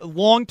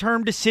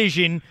long-term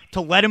decision to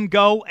let him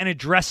go and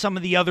address some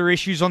of the other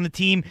issues on the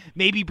team,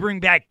 maybe bring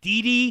back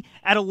Didi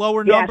at a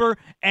lower number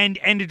and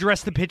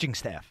address the pitching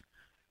staff.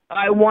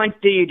 I want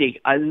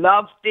Didi. I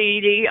love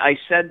Didi. I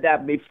said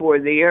that before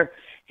the year.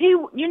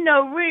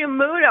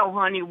 Realmuto,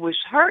 honey, was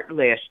hurt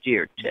last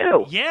year,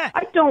 too. Yeah.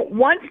 I don't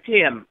want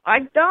him. I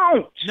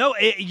don't. No,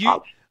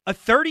 a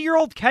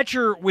 30-year-old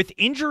catcher with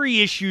injury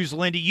issues,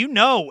 Linda,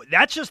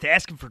 that's just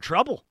asking for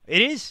trouble.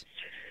 It is.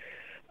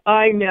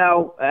 I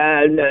know.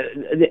 And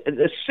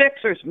the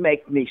Sixers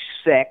make me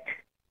sick.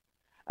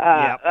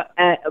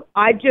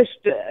 I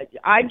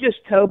just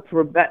hope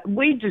for better.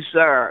 We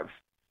deserve,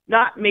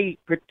 not me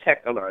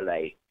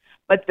particularly,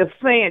 but the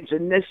fans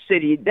in this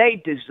city,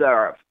 they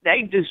deserve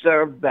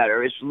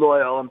better, as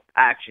loyal and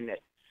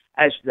passionate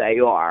as they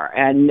are.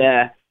 And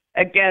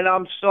again,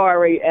 I'm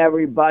sorry,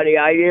 everybody.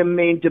 I didn't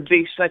mean to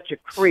be such a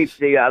creep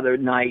the other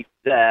night.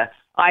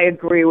 I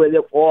agree with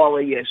it, all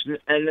of you.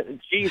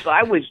 And geez,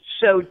 I was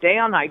so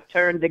down, I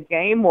turned the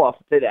game off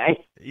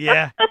today.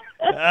 Yeah.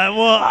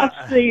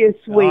 I'll see you,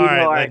 sweetheart.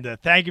 All right, Linda.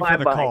 Thank you for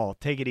the call.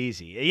 Take it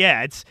easy.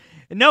 Yeah,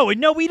 no,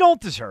 we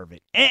don't deserve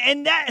it.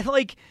 And that,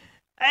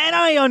 and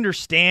I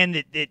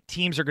understand that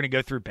teams are going to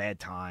go through bad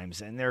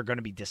times and there are going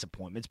to be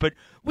disappointments, but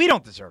we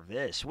don't deserve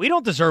this. We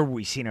don't deserve what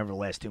we've seen over the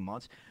last 2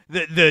 months.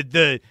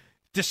 The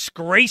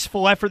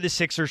disgraceful effort the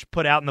Sixers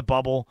put out in the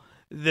bubble,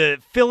 the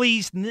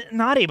Phillies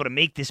not able to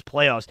make this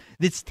playoffs,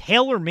 that's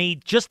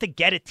tailor-made just to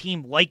get a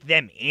team like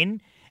them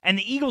in, and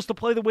the Eagles to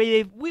play the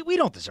way we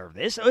don't deserve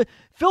this.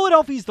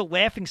 Philadelphia's the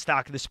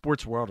laughingstock of the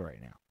sports world right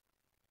now.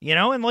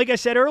 And like I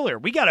said earlier,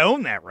 we got to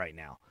own that right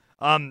now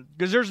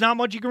because there's not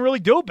much you can really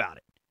do about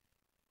it.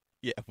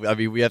 Yeah, I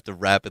mean, we have to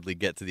rapidly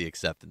get to the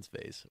acceptance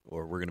phase,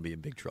 or we're going to be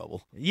in big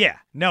trouble. Yeah,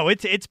 no,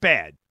 it's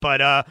bad.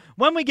 But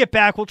when we get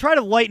back, we'll try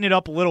to lighten it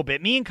up a little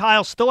bit. Me and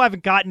Kyle still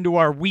haven't gotten to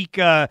our Week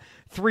 3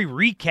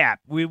 recap.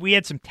 We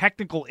had some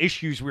technical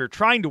issues we were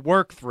trying to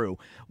work through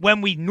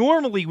when we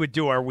normally would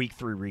do our Week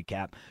 3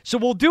 recap. So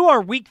we'll do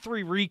our Week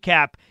 3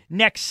 recap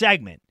next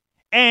segment.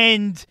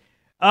 And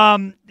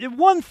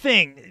one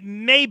thing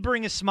may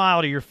bring a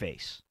smile to your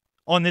face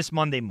on this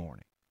Monday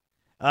morning.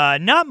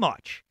 Not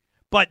much.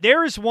 But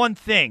there is one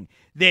thing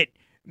that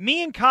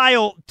me and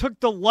Kyle took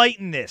delight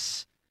in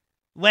this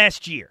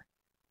last year.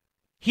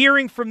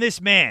 Hearing from this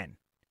man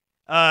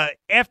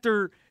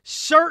after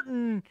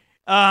certain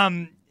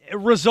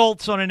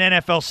results on an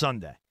NFL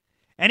Sunday.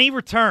 And he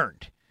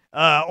returned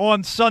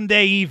on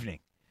Sunday evening,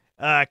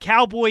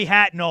 cowboy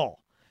hat and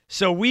all.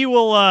 So we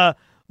will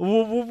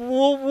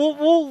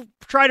we'll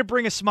try to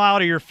bring a smile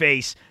to your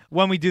face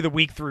when we do the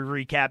Week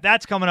 3 recap.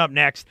 That's coming up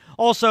next.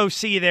 Also,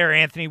 see you there,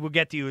 Anthony. We'll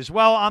get to you as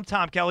well. I'm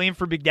Tom Kelly in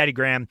for Big Daddy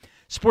Graham,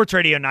 Sports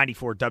Radio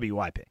 94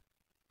 WIP.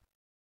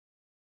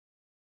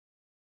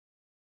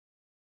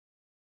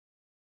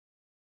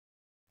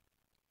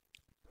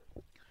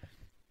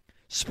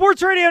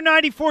 Sports Radio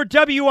 94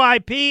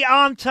 WIP.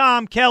 I'm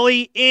Tom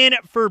Kelly in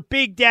for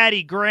Big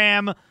Daddy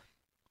Graham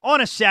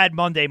on a sad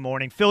Monday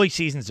morning. Philly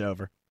season's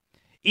over.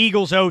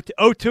 Eagles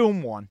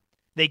 0-2-1.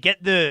 They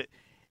get the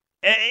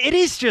 – it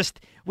is just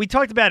 – we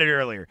talked about it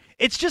earlier.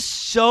 It's just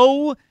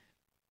so,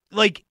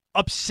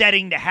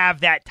 upsetting to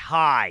have that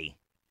tie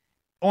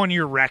on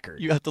your record.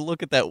 You have to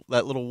look at that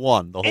little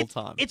one the whole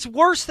time. It's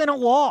worse than a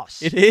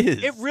loss. It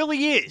is. It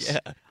really is. Yeah,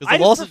 because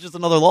the loss is just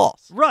another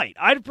loss. Right.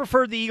 I'd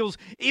prefer the Eagles,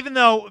 even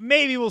though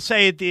maybe we'll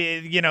say at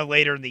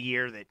later in the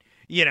year that,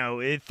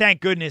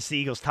 thank goodness the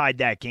Eagles tied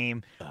that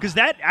game, because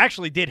that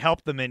actually did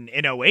help them in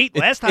 08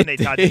 last time they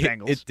tied the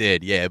Bengals. It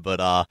did, yeah,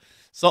 but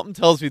something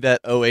tells me that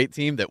 08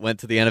 team that went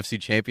to the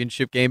NFC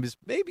Championship game is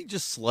maybe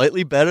just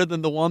slightly better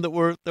than the one that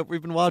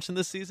we've been watching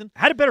this season.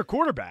 Had a better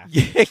quarterback.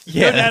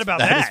 Yeah, no doubt about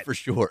that. That is for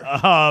sure.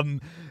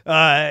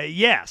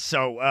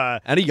 So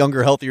and a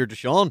younger, healthier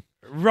Deshaun.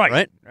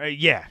 Right.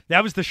 Yeah,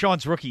 that was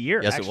Deshaun's rookie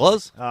year. Yes, actually. It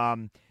was.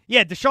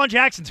 Deshaun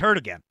Jackson's hurt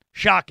again.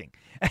 Shocking.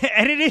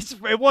 And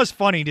it was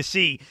funny to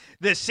see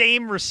the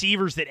same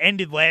receivers that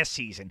ended last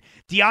season,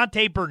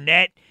 Deontay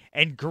Burnett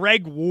and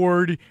Greg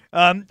Ward.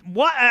 I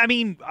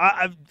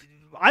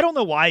don't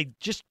know why.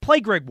 Just play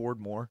Greg Ward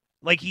more.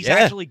 He's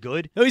actually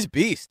good. No, he's a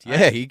beast.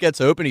 Yeah, he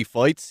gets open. He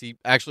fights. He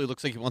actually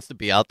looks like he wants to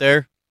be out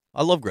there.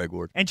 I love Greg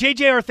Ward. And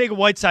J.J.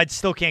 Arcega-Whiteside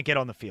still can't get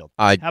on the field.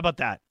 How about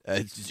that?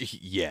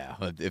 Yeah,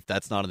 if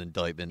that's not an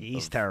indictment.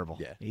 He's terrible.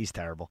 Yeah. He's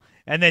terrible.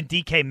 And then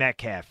DK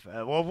Metcalf.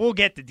 We'll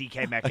get to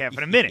DK Metcalf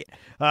in a minute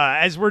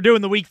as we're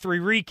doing the Week 3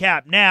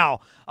 recap now.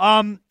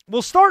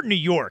 We'll start in New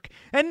York.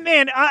 And,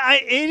 man,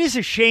 it is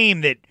a shame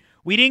that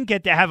we didn't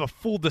get to have a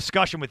full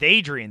discussion with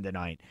Adrian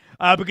tonight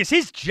because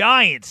his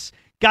Giants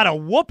got a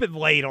whooping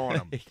laid on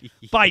him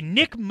by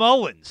Nick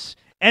Mullins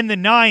and the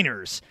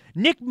Niners.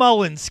 Nick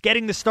Mullins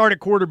getting the start at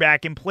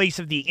quarterback in place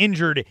of the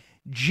injured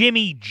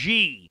Jimmy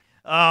G.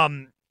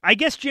 I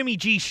guess Jimmy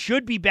G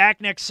should be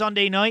back next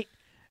Sunday night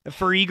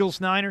for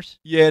Eagles-Niners.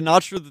 Yeah,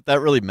 not sure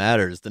that really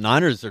matters. The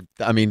Niners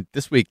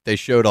this week they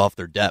showed off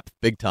their depth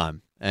big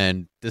time.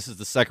 And this is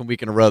the second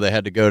week in a row they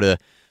had to go to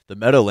the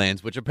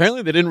Meadowlands, which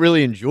apparently they didn't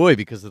really enjoy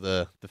because of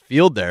the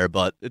field there,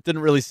 but it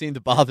didn't really seem to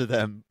bother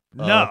them.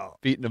 No.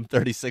 Beating them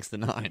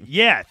 36-9.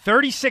 Yeah,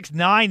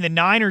 36-9, the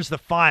Niners the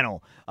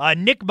final.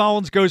 Nick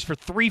Mullins goes for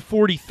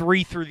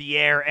 343 through the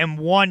air and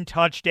 1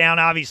 touchdown.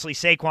 Obviously,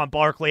 Saquon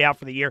Barkley out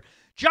for the year.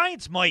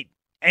 Giants might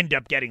end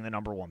up getting the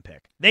number 1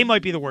 pick. They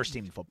might be the worst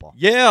team in football.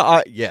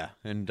 Yeah,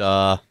 and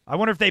I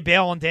wonder if they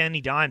bail on Danny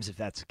Dimes if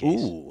that's the case.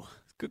 Ooh,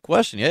 good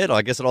question. Yeah,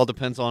 I guess it all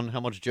depends on how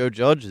much Joe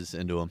Judge is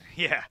into him.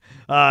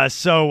 Yeah.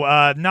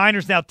 So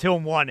Niners now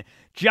 2-1.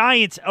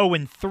 Giants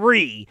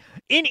 0-3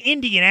 in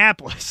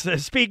Indianapolis.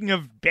 Speaking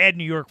of bad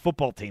New York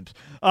football teams,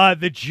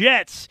 the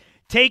Jets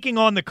taking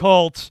on the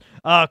Colts.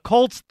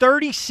 Colts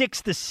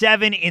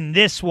 36-7 in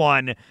this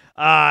one.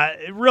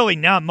 Really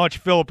not much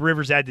Phillip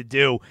Rivers had to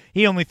do.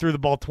 He only threw the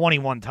ball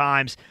 21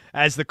 times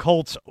as the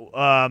Colts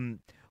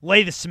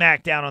lay the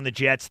smack down on the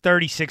Jets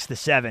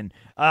 36-7.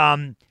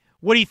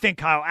 What do you think,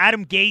 Kyle?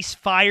 Adam Gase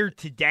fired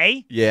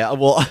today? Yeah,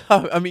 well,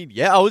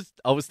 I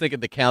was thinking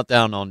the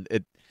countdown on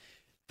it.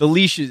 The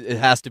leash it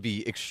has to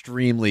be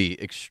extremely,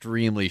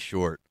 extremely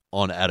short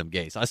on Adam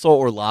Gase. I saw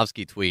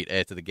Orlovsky tweet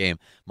after the game,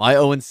 my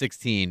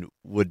 0-16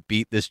 would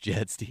beat this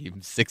Jets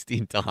team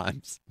 16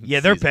 times.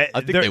 Yeah, they're bad.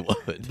 I think they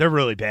would. They're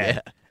really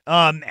bad.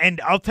 Yeah. And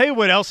I'll tell you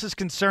what else is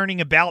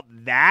concerning about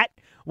that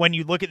when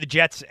you look at the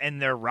Jets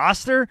and their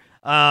roster.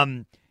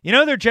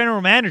 Their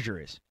general manager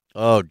is.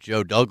 Oh,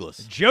 Joe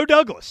Douglas. Joe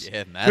Douglas.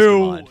 Yeah,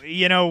 mastermind.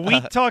 Who,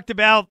 we talked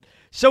about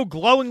so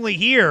glowingly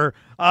here,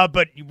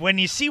 but when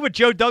you see what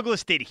Joe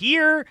Douglas did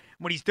here,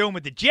 what he's doing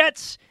with the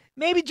Jets,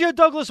 maybe Joe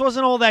Douglas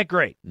wasn't all that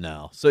great.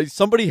 No. So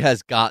somebody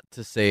has got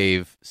to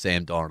save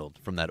Sam Darnold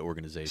from that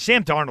organization.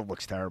 Sam Darnold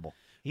looks terrible.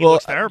 He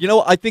looks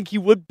terrible. I think he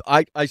would.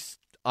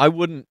 I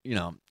wouldn't.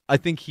 I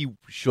think he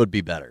should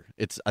be better.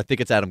 I think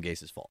it's Adam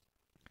Gase's fault.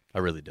 I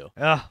really do.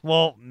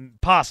 Well,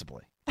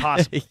 possibly.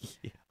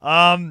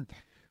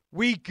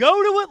 We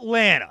go to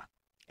Atlanta,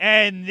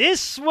 and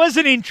this was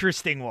an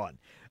interesting one.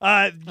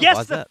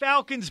 Yes, the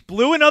Falcons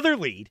blew another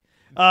lead,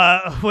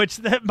 I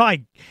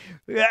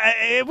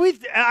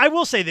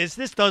will say this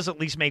does at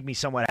least make me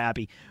somewhat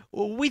happy.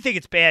 We think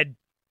it's bad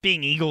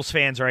being Eagles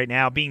fans right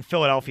now, being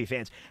Philadelphia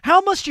fans.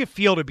 How must you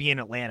feel to be an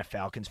Atlanta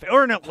Falcons fan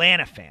or an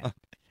Atlanta fan?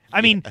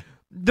 I mean,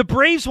 the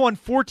Braves won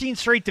 14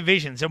 straight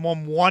divisions and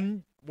won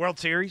 1 World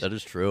Series. That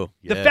is true.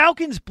 Yeah. The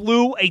Falcons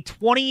blew a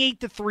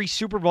 28-3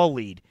 Super Bowl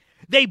lead.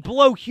 They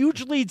blow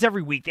huge leads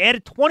every week. They had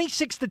a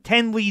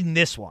 26-10 lead in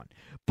this one.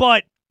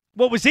 But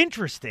what was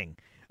interesting,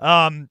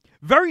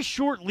 very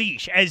short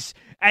leash, as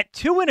at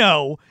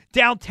 2-0,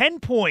 down 10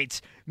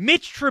 points,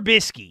 Mitch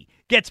Trubisky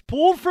gets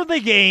pulled for the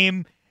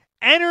game.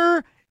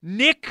 Enter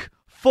Nick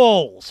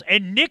Foles.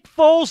 And Nick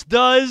Foles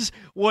does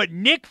what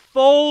Nick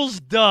Foles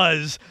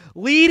does,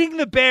 leading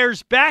the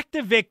Bears back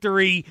to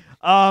victory.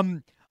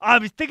 I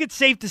think it's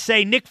safe to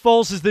say Nick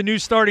Foles is the new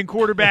starting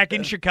quarterback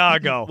in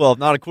Chicago. Well,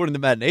 not according to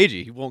Matt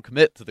Nagy. He won't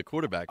commit to the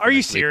quarterback. Are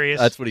you serious?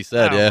 That's what he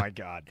said, yeah. Oh, my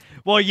God.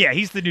 Well, yeah,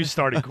 he's the new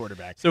starting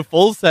quarterback. So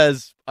Foles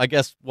has, I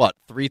guess,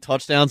 3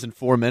 touchdowns in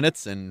 4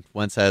 minutes, and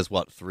Wentz has,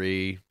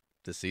 3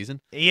 this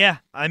season? Yeah,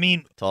 I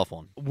mean. Tough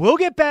one. We'll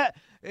get back.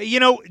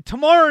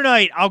 Tomorrow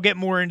night I'll get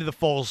more into the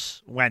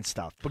Foles-Wentz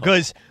stuff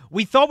because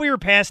we thought we were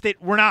past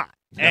it. We're not.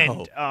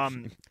 No.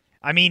 And,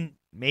 I mean,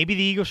 maybe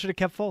the Eagles should have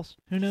kept Foles.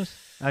 Who knows?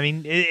 I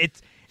mean,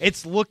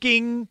 it's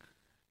looking –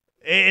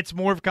 it's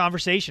more of a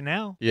conversation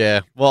now.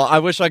 Yeah. Well, I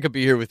wish I could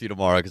be here with you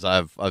tomorrow because I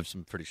have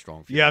some pretty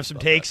strong feelings. You have some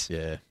takes? That.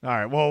 Yeah. All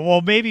right.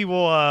 Well, maybe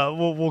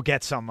we'll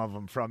get some of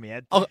them from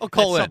you. I'll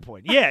call at some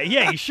point. Yeah,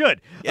 you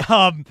should.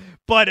 Yeah.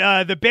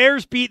 But the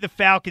Bears beat the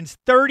Falcons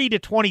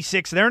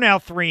 30-26. They're now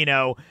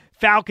 3-0.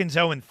 Falcons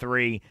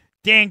 0-3.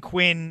 Dan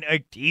Quinn,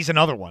 he's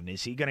another one.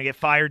 Is he going to get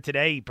fired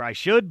today? He probably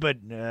should, but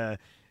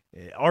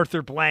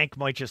Arthur Blank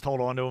might just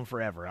hold on to him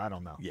forever. I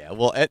don't know. Yeah,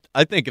 well,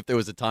 I think if there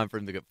was a time for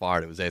him to get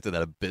fired, it was after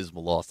that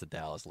abysmal loss to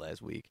Dallas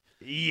last week.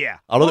 Yeah.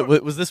 I don't know.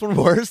 Was this one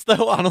worse,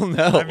 though? I don't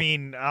know. I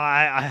mean,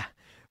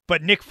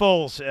 but Nick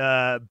Foles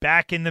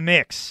back in the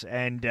mix,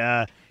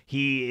 and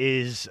he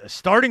is a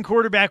starting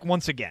quarterback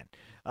once again.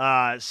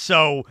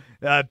 So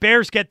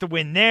Bears get the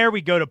win there.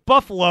 We go to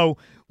Buffalo.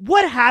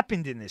 What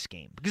happened in this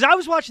game? Because I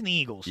was watching the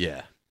Eagles.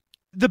 Yeah.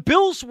 The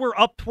Bills were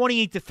up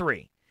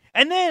 28-3.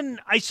 And then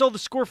I saw the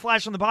score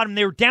flash on the bottom.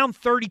 They were down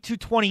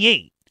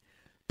 32-28.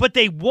 But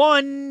they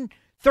won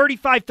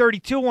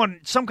 35-32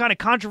 on some kind of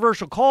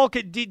controversial call.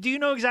 Do you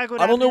know exactly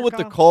what happened? I don't know what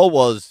the call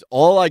was.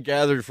 All I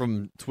gathered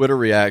from Twitter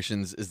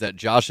reactions is that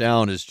Josh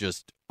Allen is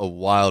just a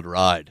wild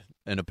ride.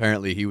 And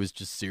apparently he was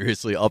just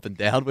seriously up and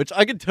down, which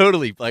I can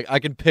totally, I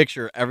can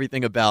picture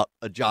everything about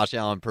a Josh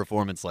Allen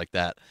performance like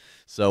that.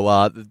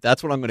 So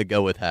that's what I'm going to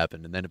go with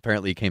happened. And then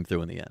apparently he came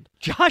through in the end.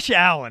 Josh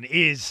Allen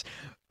is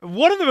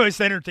one of the most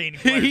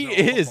entertaining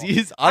players. He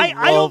is.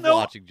 I love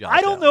watching Josh Allen.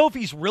 I don't know if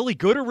he's really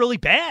good or really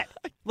bad.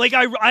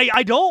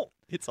 I don't.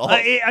 It's all.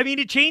 I mean,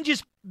 it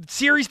changes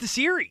series to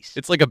series.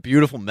 It's like a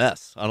beautiful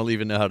mess. I don't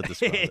even know how to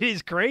describe it. It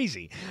is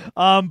crazy.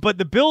 But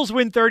the Bills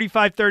win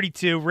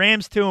 35-32.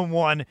 Rams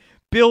 2-1.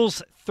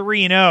 Bills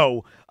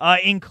 3-0.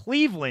 In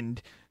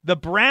Cleveland, the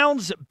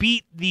Browns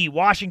beat the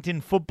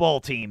Washington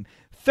football team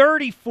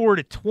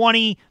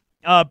 34-20.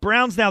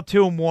 Browns now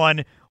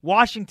 2-1.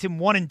 Washington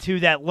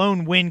 1-2. That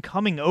lone win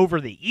coming over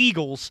the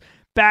Eagles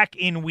back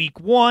in Week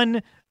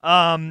 1.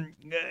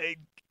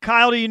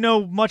 Kyle, do you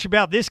know much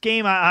about this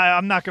game?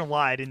 I'm not going to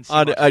lie. I didn't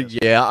see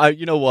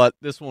you know what?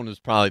 This one was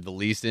probably the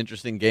least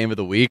interesting game of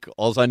the week.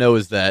 All I know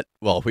is that,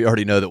 we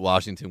already know that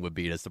Washington would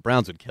beat us. The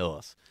Browns would kill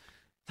us.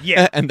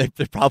 Yeah. And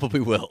they probably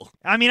will.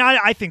 I mean,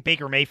 I think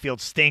Baker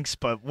Mayfield stinks,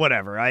 but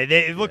whatever.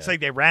 It looks like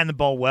they ran the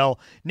ball well.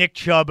 Nick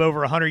Chubb over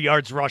 100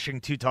 yards rushing,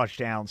 2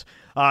 touchdowns.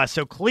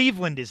 So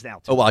Cleveland is now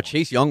 2-1. Oh, wow.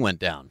 Chase Young went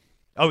down.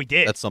 Oh, he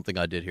did? That's something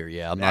I did hear,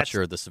 yeah. I'm not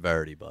sure of the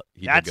severity, but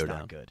he did go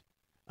down. That's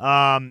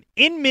not good.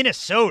 In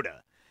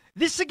Minnesota,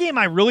 this is a game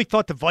I really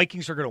thought the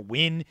Vikings were going to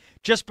win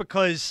just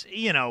because,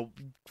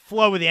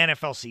 flow of the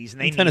NFL season.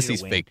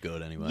 Tennessee's fake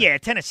good anyway. Yeah,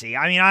 Tennessee.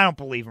 I mean, I don't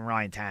believe in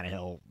Ryan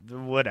Tannehill.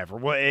 Whatever.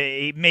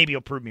 Maybe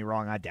he'll prove me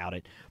wrong. I doubt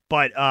it.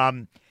 But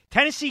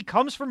Tennessee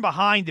comes from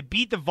behind to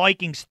beat the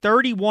Vikings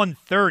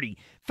 31-30.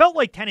 Felt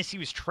like Tennessee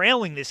was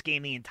trailing this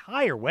game the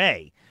entire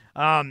way.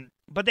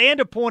 But they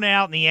end up pulling it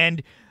out in the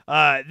end.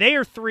 They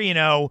are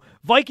 3-0.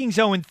 Vikings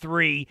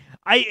 0-3.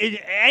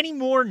 Any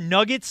more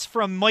nuggets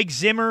from Mike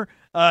Zimmer?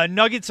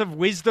 Nuggets of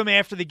wisdom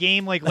after the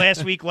game like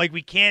last week, like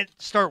we can't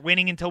start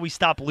winning until we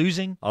stop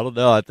losing? I don't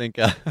know. I think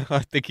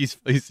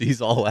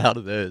he's all out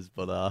of those.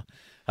 But how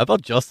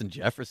about Justin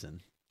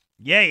Jefferson?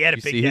 Yeah, he had a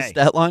big day. His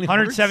stat line?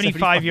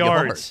 175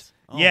 yards.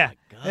 Oh yeah,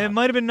 my God. It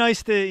might have been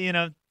nice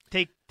to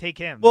take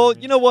him. Well,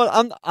 you know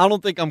what? I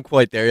don't think I'm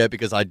quite there yet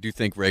because I do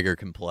think Rager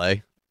can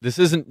play. This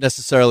isn't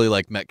necessarily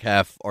like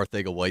Metcalf,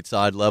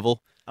 Arcega-Whiteside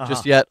level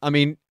just yet. I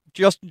mean,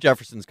 Justin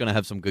Jefferson's going to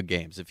have some good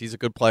games. If he's a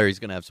good player, he's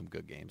going to have some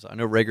good games. I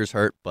know Rager's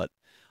hurt, but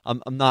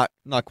I'm not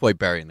quite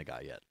burying the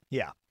guy yet.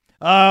 Yeah.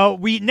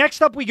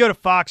 Next up we go to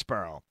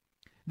Foxborough.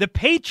 The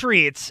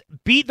Patriots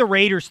beat the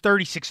Raiders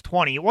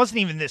 36-20. It wasn't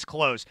even this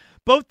close.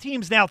 Both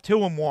teams now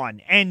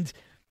 2-1, and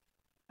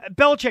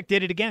Belichick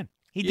did it again.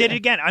 He did it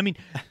again. I mean,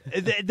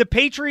 the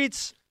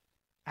Patriots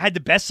had the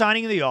best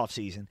signing of the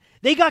offseason.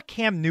 They got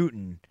Cam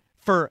Newton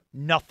for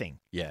nothing.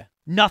 Yeah.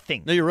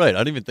 Nothing. No, you're right. I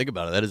didn't even think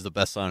about it. That is the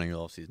best signing of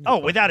the offseason. Oh,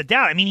 without a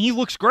doubt. I mean, he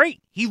looks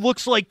great. He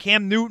looks like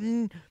Cam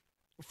Newton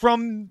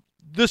from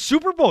the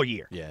Super Bowl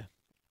year. Yeah.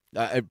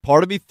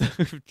 Part of me,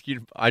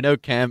 I know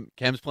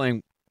Cam's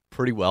playing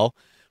pretty well.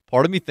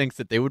 Part of me thinks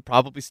that they would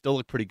probably still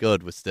look pretty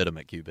good with Stidham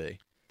at QB.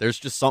 There's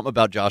just something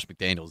about Josh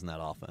McDaniels in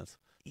that offense.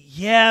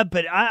 Yeah,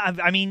 but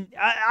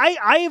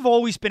I have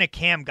always been a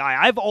Cam guy.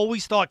 I've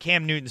always thought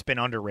Cam Newton's been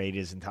underrated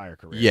his entire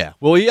career. Yeah.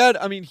 Well, he had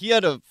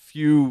a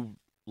few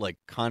like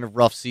kind of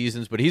rough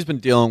seasons, but he's been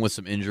dealing with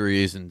some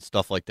injuries and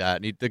stuff like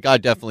that. And the guy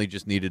definitely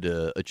just needed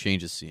a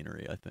change of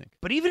scenery, I think.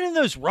 But even in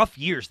those rough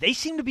years, they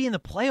seem to be in the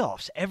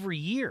playoffs every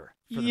year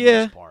for the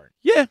most part.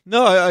 Yeah,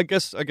 no, I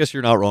guess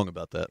you're not wrong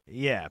about that.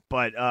 Yeah,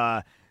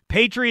 but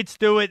Patriots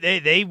do it.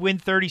 They win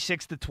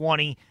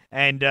 36-20,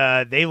 and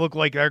they look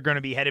like they're going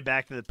to be headed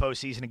back to the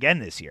postseason again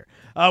this year.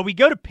 We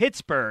go to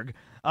Pittsburgh.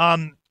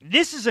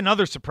 This is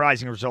another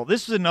surprising result.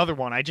 This is another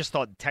one I just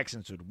thought the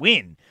Texans would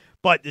win.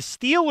 But the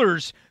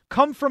Steelers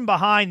come from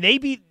behind. They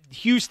beat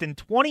Houston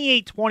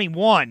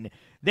 28-21.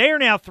 They are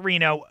now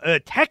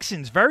 3-0.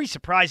 Texans, very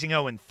surprising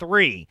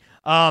 0-3.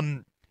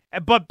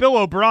 But Bill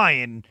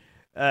O'Brien,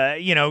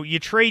 you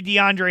trade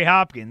DeAndre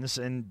Hopkins,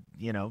 and,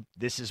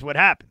 this is what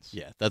happens.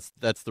 Yeah,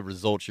 that's the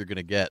results you're going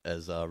to get,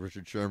 as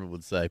Richard Sherman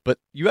would say. But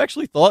you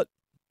actually thought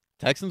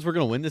Texans were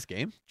going to win this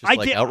game?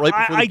 Outright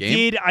before the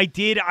game? I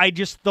did. I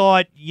just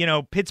thought,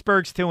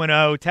 Pittsburgh's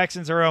 2-0.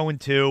 Texans are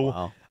 0-2.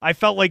 Wow. I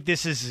felt like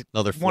this is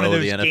another one of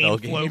those the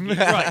NFL game.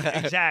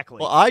 Right, exactly.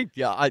 Well,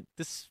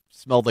 this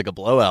smelled like a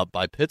blowout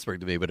by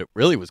Pittsburgh to me, but it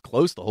really was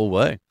close the whole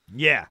way.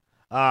 Yeah.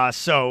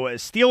 So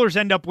Steelers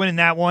end up winning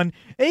that one.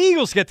 The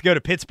Eagles get to go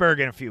to Pittsburgh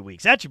in a few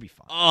weeks. That should be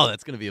fun. Oh,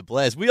 that's going to be a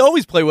blast. We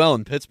always play well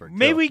in Pittsburgh.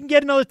 Maybe we can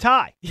get another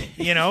tie.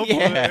 Yeah.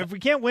 If we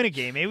can't win a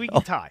game, maybe we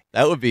can tie.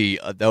 That would be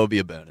a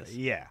bonus.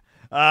 Yeah.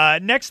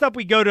 Next up,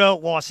 we go to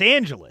Los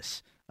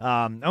Angeles.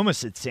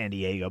 Almost said San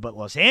Diego, but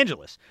Los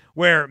Angeles,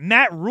 where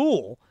Matt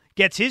Rule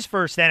gets his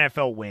first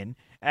NFL win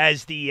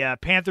as the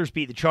Panthers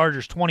beat the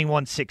Chargers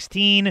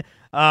 21-16.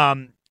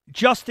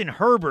 Justin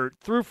Herbert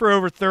threw for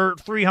over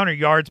 300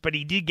 yards, but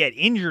he did get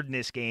injured in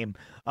this game.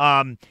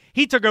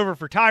 He took over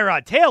for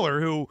Tyrod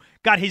Taylor, who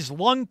got his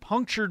lung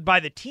punctured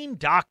by the team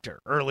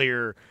doctor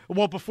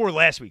before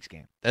last week's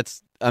game.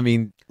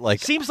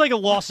 Seems like a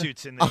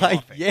lawsuit's in the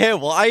offing. Yeah,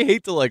 well, I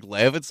hate to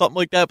laugh at something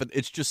like that, but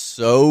it's just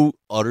so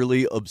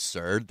utterly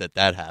absurd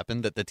that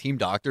happened, that the team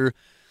doctor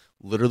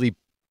literally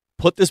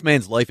put this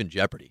man's life in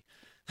jeopardy.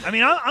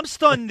 I'm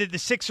stunned that the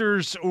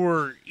Sixers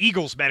or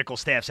Eagles medical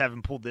staffs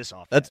haven't pulled this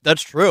off.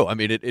 That's true.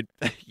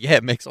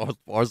 It makes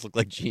ours look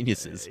like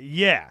geniuses.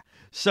 Yeah.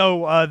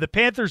 So the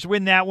Panthers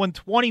win that one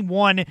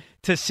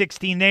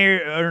 21-16. They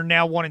are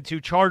now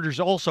 1-2. Chargers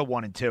also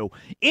 1-2.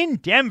 In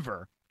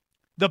Denver,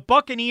 the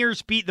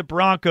Buccaneers beat the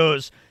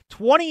Broncos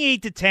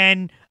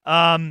 28-10.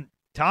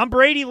 Tom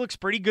Brady looks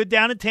pretty good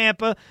down in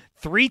Tampa.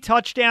 3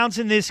 touchdowns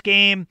in this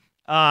game.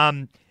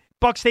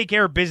 Bucs take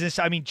care of business.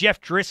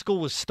 Jeff Driscoll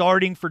was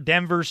starting for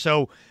Denver,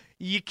 so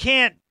you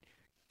can't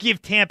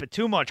give Tampa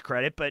too much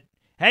credit. But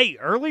hey,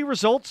 early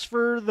results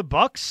for the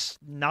Bucs,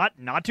 not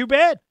too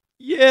bad.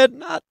 Yeah,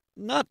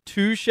 not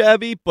too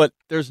shabby, but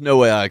there's no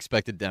way I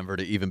expected Denver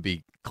to even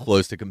be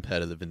close to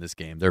competitive in this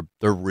game. They're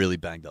really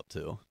banged up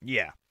too.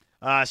 Yeah.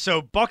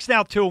 So Bucs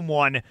now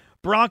 2-1,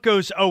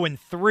 Broncos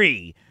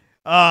 0-3.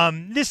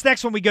 This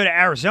next one we go to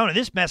Arizona.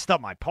 This messed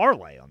up my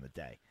parlay on the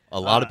day. A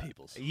lot of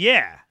people's.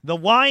 Yeah. The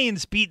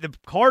Lions beat the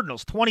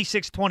Cardinals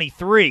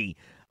 26-23.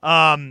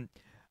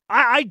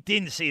 I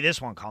didn't see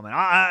this one coming.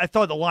 I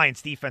thought the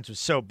Lions defense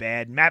was so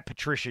bad. Matt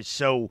Patricia's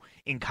so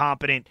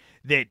incompetent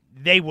that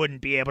they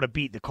wouldn't be able to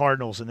beat the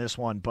Cardinals in this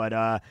one.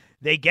 But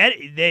they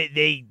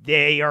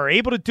are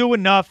able to do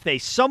enough. They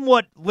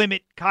somewhat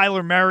limit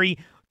Kyler Murray.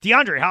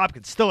 DeAndre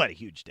Hopkins still had a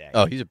huge day.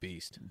 Oh, he's a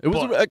beast. It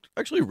was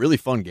actually a really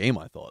fun game,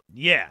 I thought.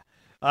 Yeah.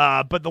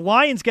 But the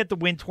Lions get the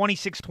win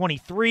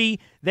 26-23.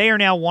 They are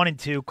now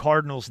 1-2.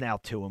 Cardinals now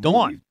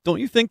 2-1. Don't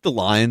you think the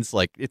Lions,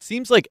 it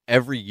seems like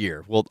every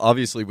year, well,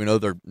 obviously we know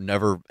they're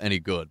never any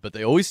good, but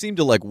they always seem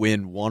to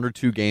win 1 or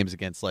 2 games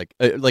against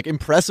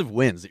impressive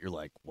wins that you're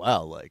like,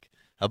 wow,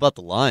 how about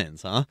the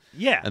Lions, huh?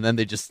 Yeah. And then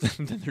they're just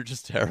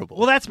terrible.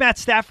 Well, that's Matt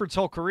Stafford's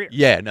whole career.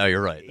 Yeah, no,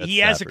 you're right. He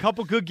has a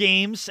couple good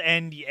games,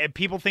 and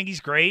people think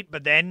he's great,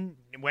 but then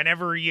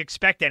whenever you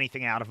expect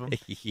anything out of him,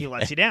 he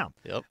lets you down.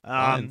 Yep.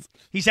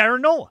 He's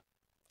Aaron Nola.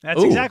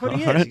 That's exactly what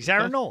he is. Right. He's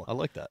Aaron Nola. I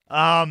like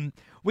that.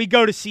 We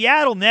go to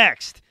Seattle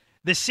next.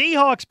 The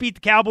Seahawks beat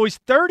the Cowboys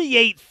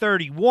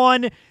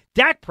 38-31.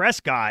 Dak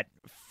Prescott,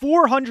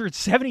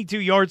 472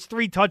 yards,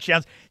 3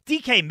 touchdowns.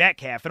 DK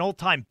Metcalf, an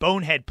old-time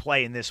bonehead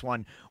play in this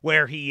one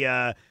where he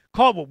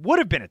caught what would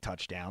have been a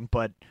touchdown,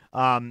 but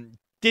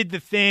did the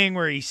thing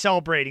where he's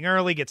celebrating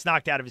early, gets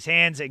knocked out of his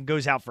hands, and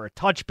goes out for a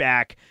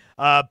touchback.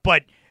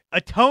 But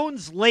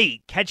atones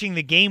late, catching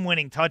the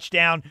game-winning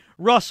touchdown.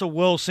 Russell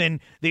Wilson,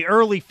 the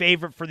early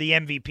favorite for the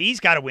MVP. He's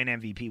got to win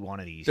MVP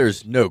one of these.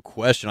 There's no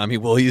question.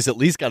 He's at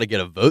least got to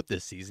get a vote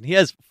this season. He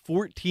has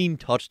 14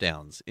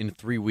 touchdowns in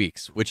 3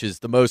 weeks, which is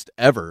the most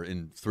ever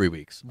in 3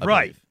 weeks. I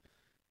believe.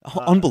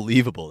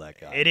 Unbelievable, that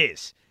guy. It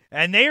is.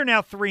 And they are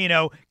now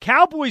 3-0.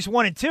 Cowboys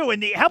 1-2.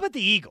 And how about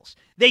the Eagles?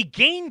 They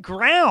gained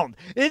ground.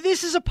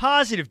 This is a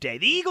positive day.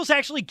 The Eagles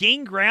actually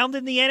gained ground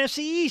in the NFC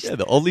East. Yeah,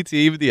 the only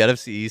team in the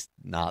NFC East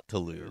not to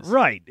lose.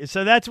 Right.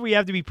 So that's what we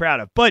have to be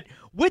proud of. But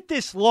with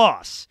this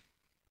loss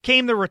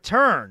came the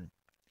return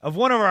of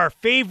one of our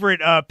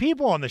favorite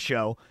people on the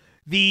show,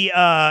 the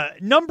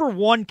number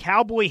 1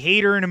 Cowboy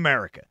hater in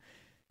America.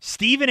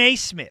 Stephen A.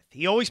 Smith.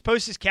 He always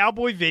posts his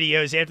Cowboy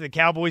videos after the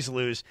Cowboys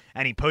lose,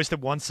 and he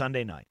posted one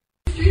Sunday night.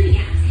 How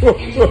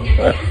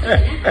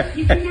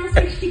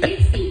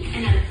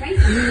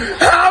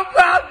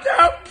about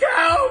them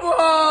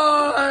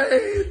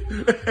Cowboys?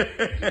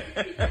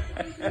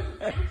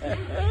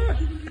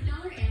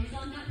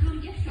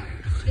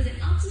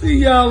 See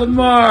y'all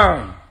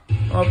tomorrow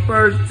on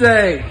first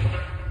day.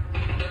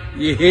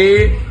 You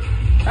hear?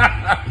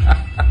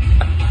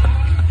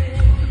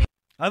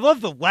 I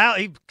love the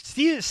loud.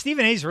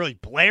 Stephen A's really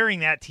blaring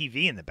that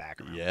TV in the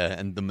background. Yeah,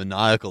 and the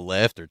maniacal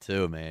laughter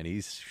too, man.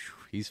 He's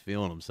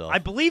feeling himself. I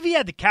believe he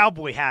had the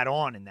cowboy hat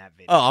on in that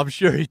video. Oh, I'm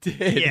sure he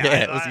did.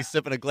 Yeah, was he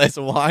sipping a glass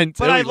of wine too?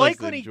 But I like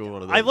when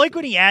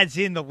he adds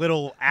in the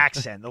little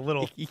accent, the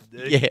little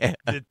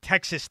the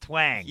Texas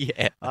twang.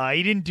 Yeah,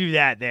 he didn't do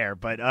that there.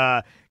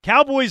 But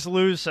Cowboys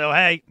lose, so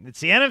hey, it's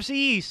the NFC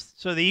East,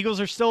 so the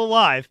Eagles are still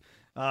alive.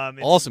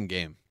 Awesome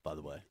game, by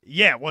the way.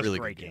 Yeah, it was really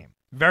a great good game.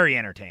 Very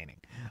entertaining.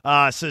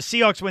 So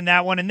Seahawks win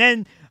that one. And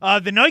then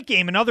the night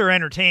game, another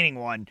entertaining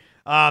one.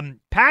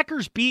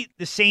 Packers beat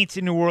the Saints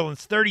in New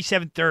Orleans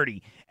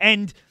 37-30.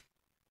 And,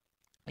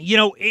 you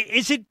know,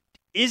 is it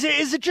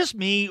just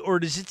me, or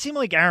does it seem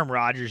like Aaron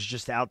Rodgers is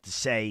just out to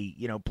say,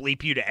 you know,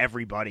 bleep you to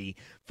everybody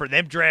for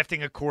them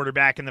drafting a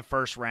quarterback in the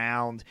first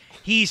round?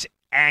 He's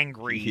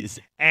angry,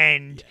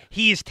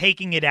 he is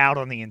taking it out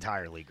on the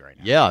entire league right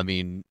now. Yeah, I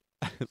mean,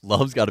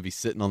 Love's got to be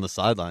sitting on the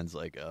sidelines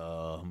like,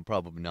 I'm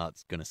probably not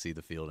going to see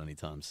the field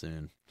anytime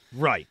soon.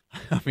 Right.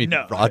 I mean,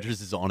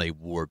 Rodgers is on a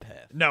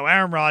warpath. No,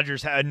 Aaron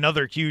Rodgers had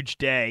another huge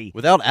day.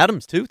 Without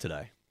Adams, too,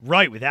 today.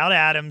 Right, without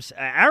Adams.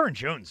 Aaron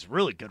Jones,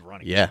 really good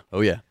running. Yeah,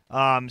 oh yeah.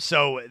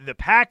 So the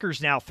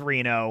Packers now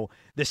 3-0.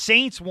 The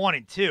Saints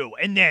 1-2.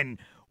 And then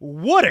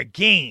what a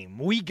game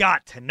we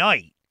got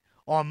tonight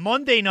on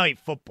Monday Night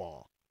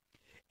Football.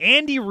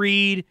 Andy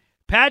Reid,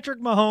 Patrick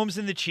Mahomes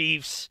and the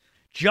Chiefs,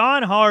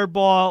 John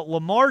Harbaugh,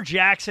 Lamar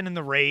Jackson and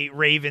the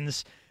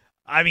Ravens.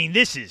 I mean,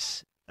 this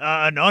is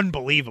an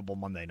unbelievable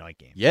Monday night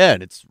game. Yeah,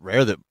 and it's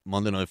rare that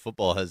Monday Night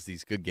Football has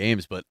these good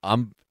games, but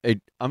are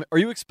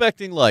you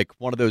expecting like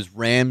one of those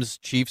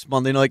Rams-Chiefs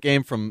Monday night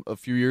game from a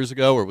few years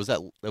ago, or was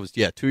that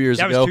 2 years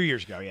ago? That was 2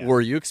 years ago, yeah. Or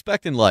are you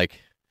expecting like,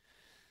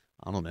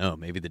 I don't know,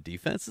 maybe the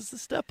defense is the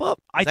step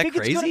up? I think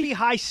it's going to be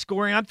high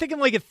scoring. I'm thinking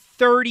like a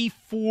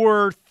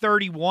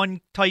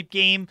 34-31 type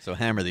game. So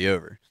hammer the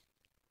over.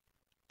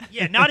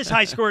 Yeah, not as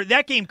high score.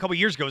 That game a couple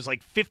years ago was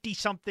like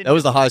 50-something. That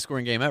was the highest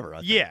scoring game ever,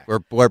 I think. Yeah.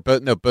 Where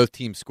both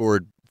teams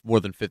scored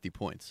more than 50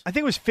 points. I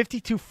think it was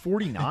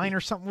 52-49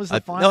 or something was the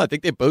final. No, I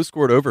think they both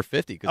scored over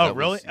 50. Oh,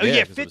 really?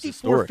 Yeah,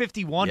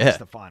 54-51 was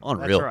the final.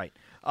 Unreal. That's right.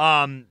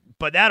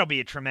 But that'll be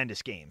a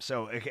tremendous game.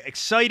 So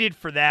excited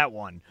for that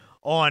one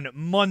on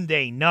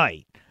Monday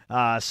night.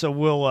 So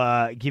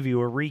we'll give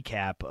you a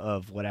recap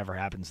of whatever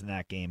happens in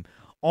that game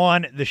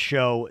on the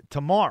show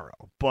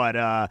tomorrow.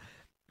 But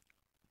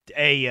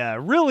a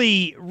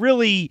really,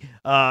 really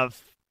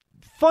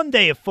fun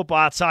day of football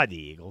outside the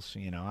Eagles,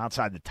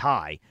 outside the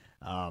tie.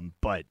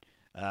 But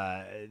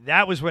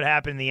that was what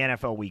happened in the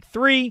NFL Week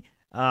 3,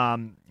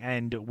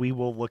 and we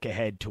will look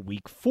ahead to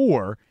Week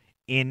 4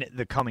 in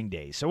the coming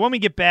days. So when we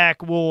get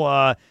back,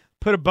 we'll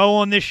put a bow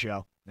on this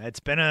show. It's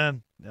been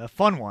a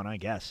fun one, I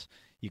guess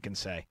you can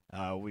say.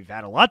 We've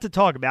had a lot to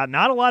talk about,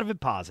 not a lot of it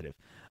positive.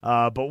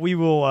 But we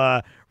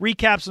will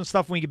recap some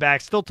stuff when we get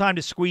back. Still time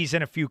to squeeze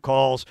in a few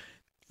calls.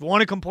 If you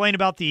want to complain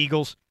about the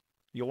Eagles,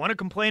 you want to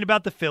complain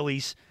about the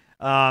Phillies,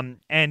 and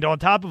on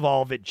top of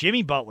all of it,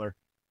 Jimmy Butler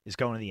is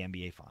going to the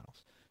NBA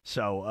Finals.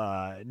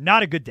 So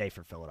not a good day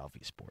for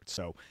Philadelphia sports.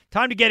 So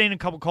time to get in a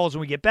couple calls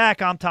when we get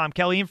back. I'm Tom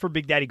Kelly in for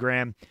Big Daddy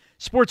Graham,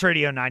 Sports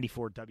Radio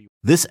 94W.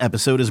 This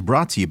episode is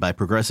brought to you by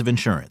Progressive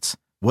Insurance.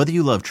 Whether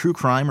you love true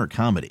crime or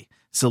comedy,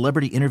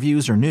 celebrity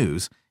interviews or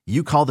news,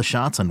 you call the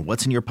shots on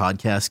what's in your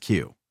podcast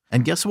queue.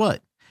 And guess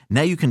what?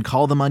 Now you can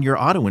call them on your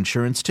auto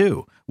insurance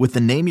too with the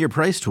Name Your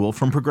Price tool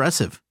from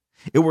Progressive.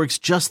 It works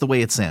just the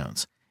way it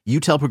sounds. You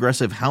tell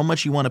Progressive how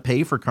much you want to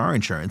pay for car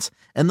insurance,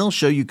 and they'll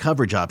show you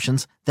coverage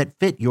options that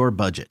fit your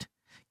budget.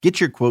 Get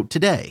your quote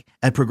today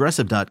at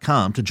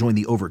Progressive.com to join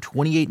the over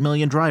 28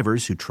 million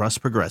drivers who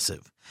trust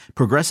Progressive.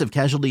 Progressive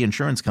Casualty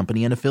Insurance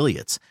Company and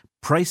Affiliates.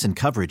 Price and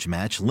coverage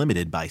match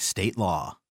limited by state law.